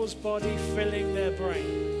disciples' body, filling their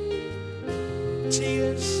brain.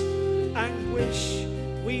 Tears, anguish,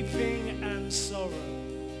 weeping and sorrow.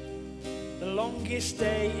 The longest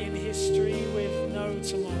day in history with no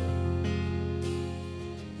tomorrow.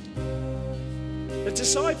 The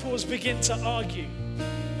disciples begin to argue.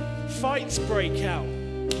 Fights break out.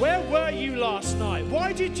 Where were you last night?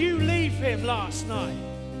 Why did you leave him last night?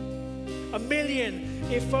 A million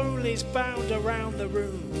if onlys bound around the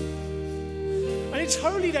room. And it's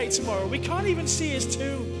Holy Day tomorrow. We can't even see his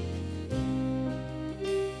tomb.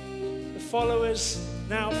 The followers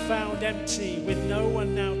now found empty, with no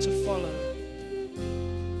one now to follow.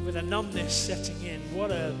 With a numbness setting in,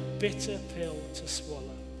 what a bitter pill to swallow.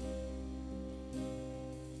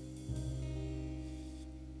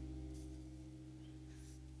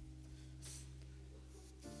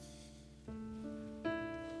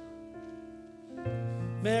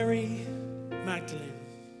 Mary Magdalene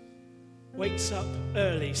wakes up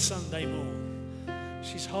early Sunday morn.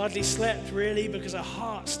 She's hardly slept really because her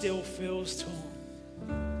heart still feels torn.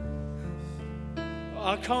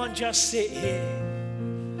 I can't just sit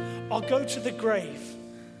here. I'll go to the grave.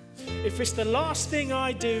 If it's the last thing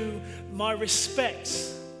I do, my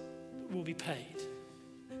respects will be paid.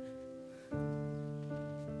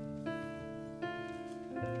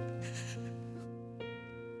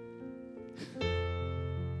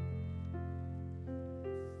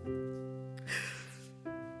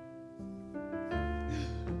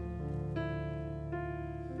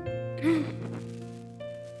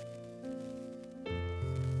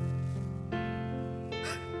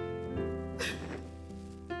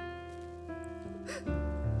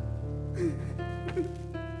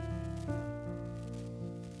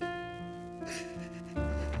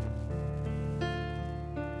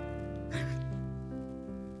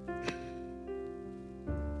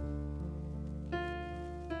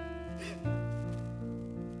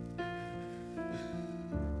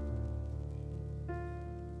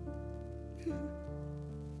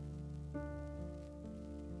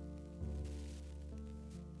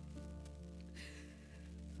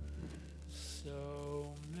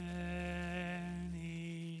 So many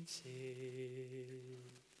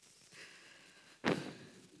tears.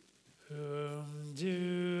 Whom do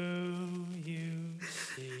you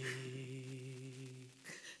see?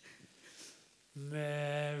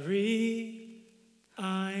 Mary,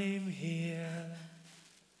 I'm here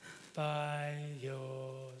by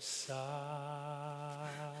your side.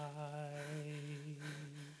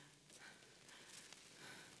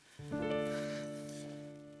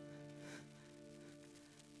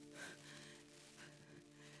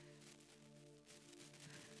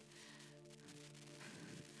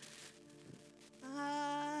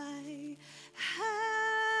 I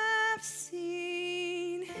have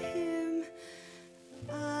seen him.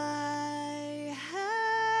 I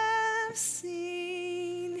have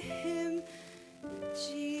seen him.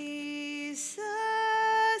 Jesus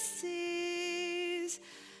is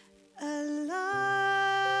alive.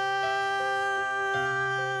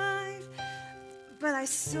 But I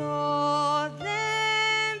saw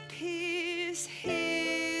them pierce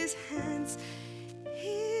his hands,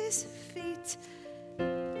 his feet,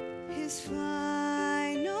 his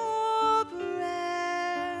final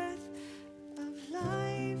breath of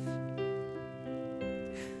life.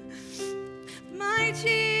 My Jesus,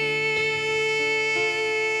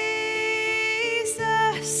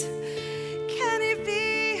 can it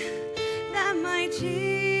be that my Jesus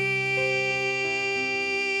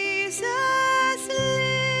lives?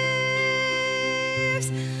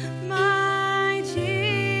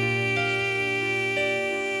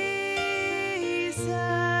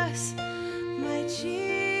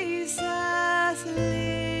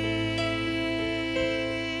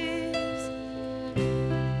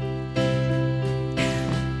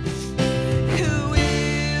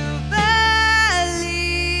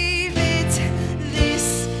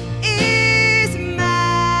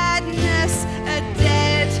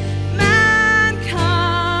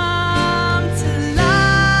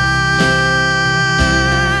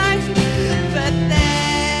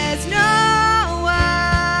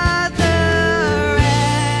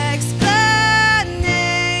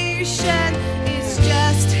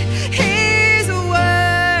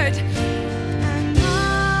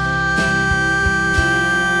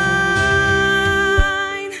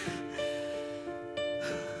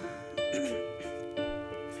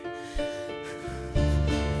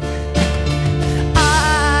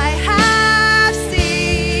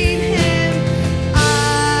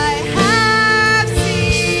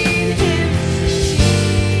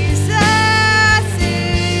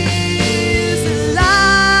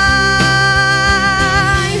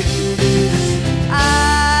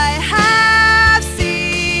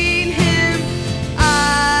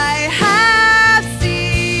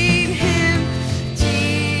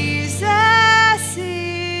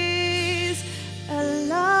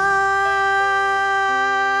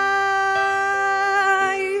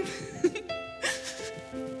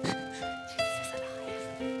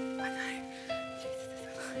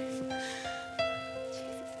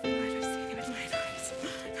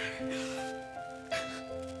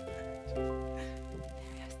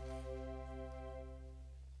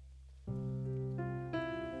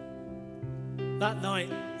 That night,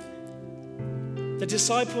 the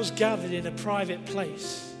disciples gathered in a private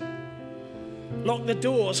place. Lock the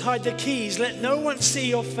doors, hide the keys, let no one see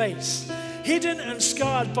your face. Hidden and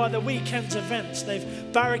scarred by the weekend's events,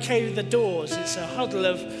 they've barricaded the doors. It's a huddle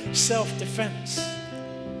of self-defense.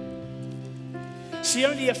 See,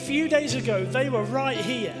 only a few days ago, they were right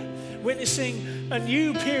here, witnessing a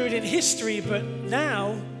new period in history, but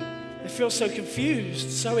now they feel so confused,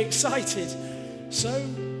 so excited, so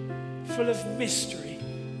full of mystery.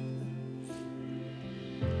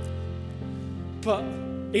 But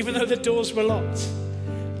even though the doors were locked,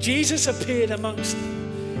 Jesus appeared amongst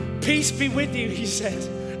them. Peace be with you, he said,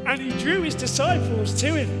 and he drew his disciples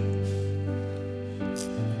to him.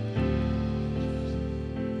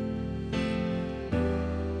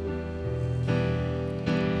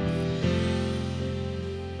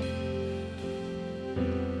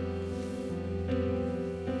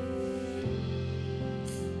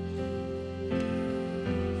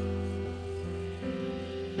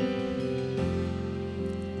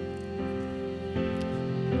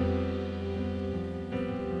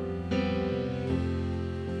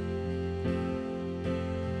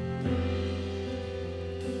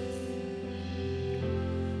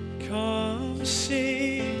 Come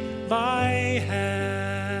see my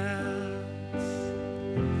hands,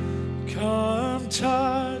 come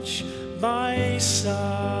touch my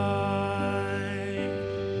side.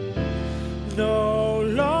 No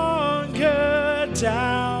longer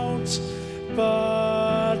doubt,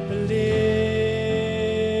 but believe.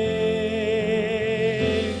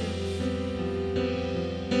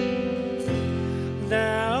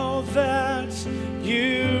 Now that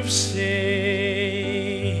you've seen,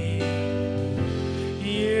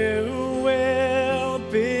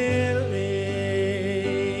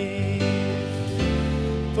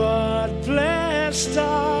 blessed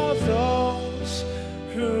are those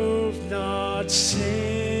who've not seen,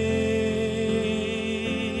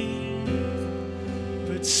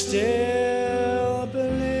 but still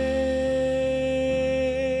believe.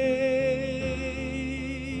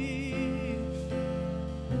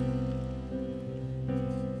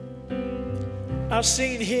 Our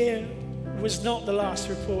scene here was not the last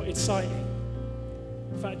reported sighting.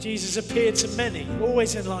 In fact, Jesus appeared to many,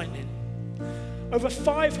 always enlightening. Over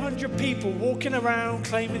 500 people walking around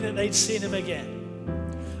claiming that they'd seen him again.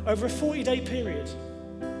 Over a 40-day period.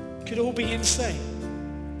 Could all be insane.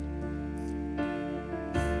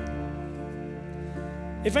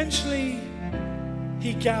 Eventually,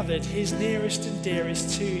 he gathered his nearest and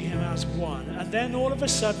dearest to him as one. And then all of a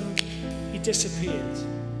sudden, he disappeared.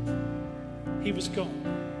 He was gone.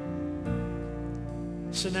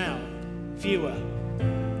 So now, viewer,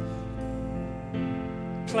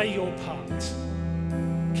 play your part.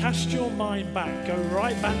 Cast your mind back, go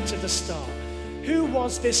right back to the start. Who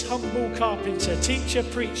was this humble carpenter, teacher,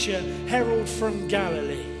 preacher, herald from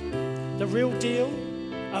Galilee? The real deal?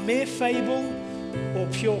 A mere fable or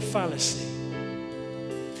pure fallacy?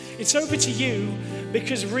 It's over to you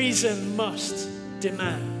because reason must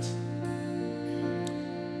demand.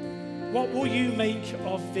 What will you make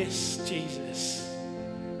of this Jesus,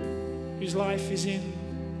 whose life is in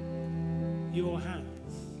your hands?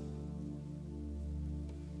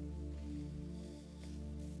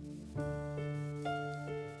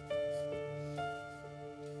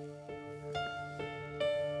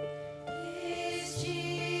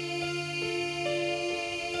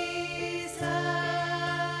 Jesus.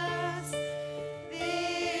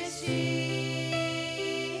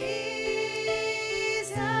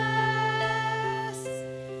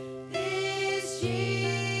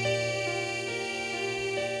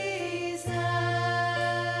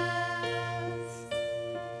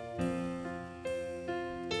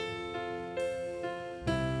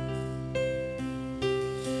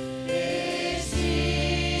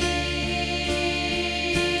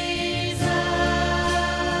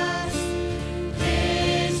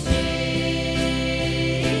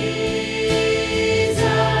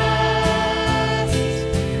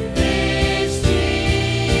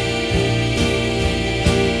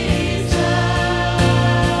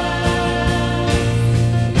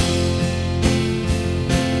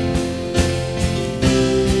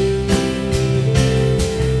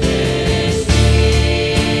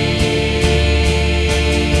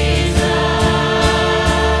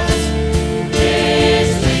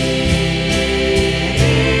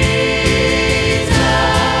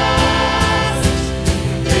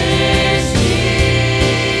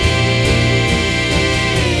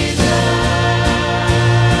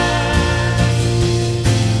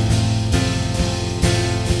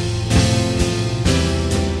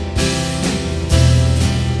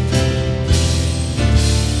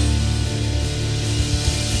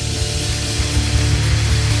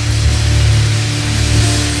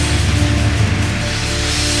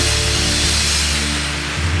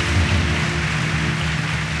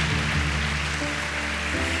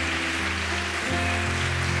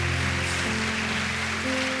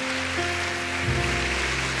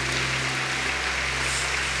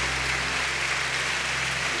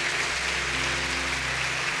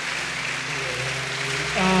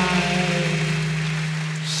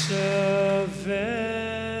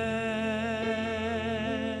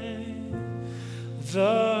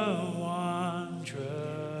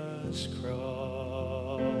 wondrous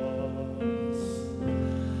cross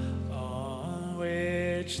on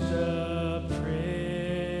which the Prince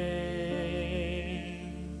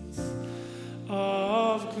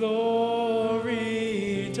of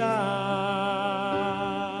Glory died.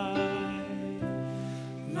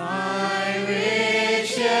 My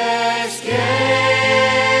richest gain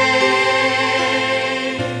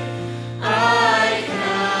I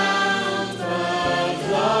count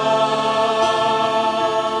but loss,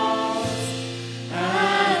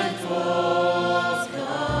 and forth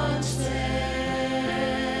contempt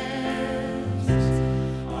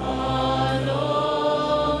on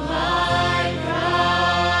all my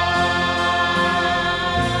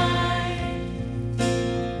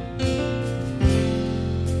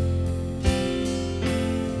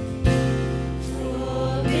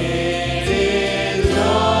forbidden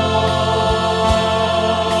Lord,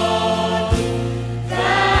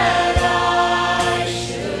 that I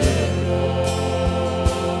should boast,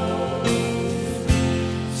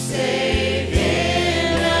 save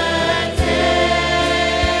in the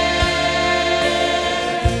death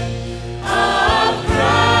of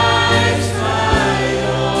Christ my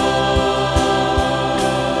Lord.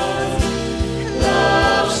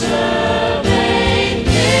 Love serving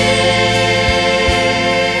gift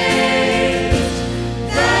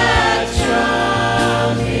that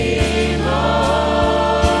charmed me most,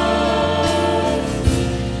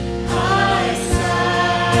 I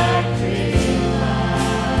sacrificed,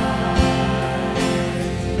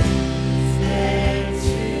 led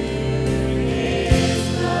to His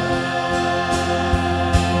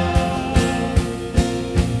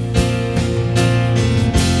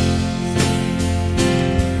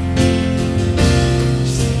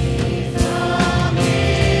Save from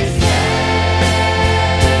His hand,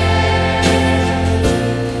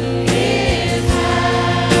 His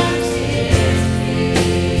hands, His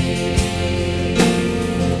feet,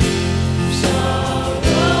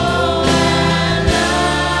 sorrow and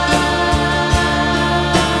love,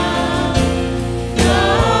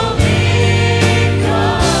 though big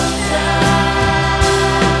goes down,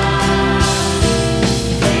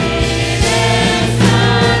 pain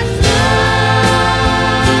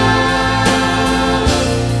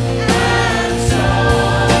and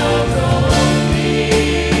sorrow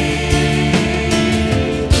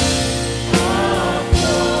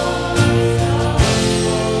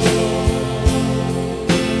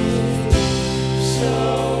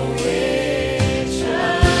so rich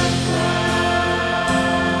and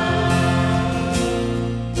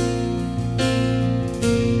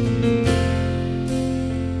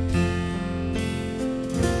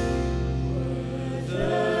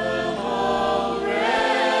the whole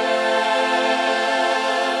realm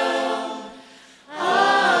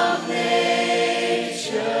of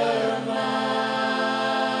nature mine,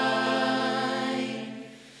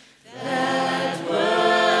 that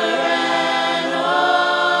were an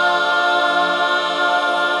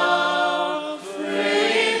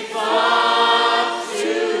offering far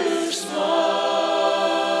too small,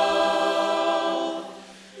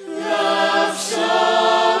 love so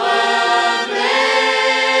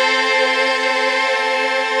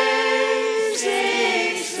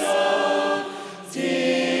amazing, so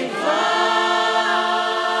divine,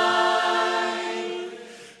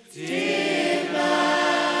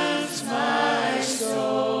 demands my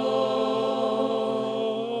soul,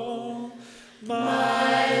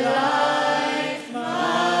 my life,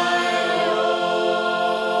 my all.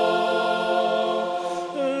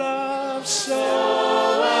 Love so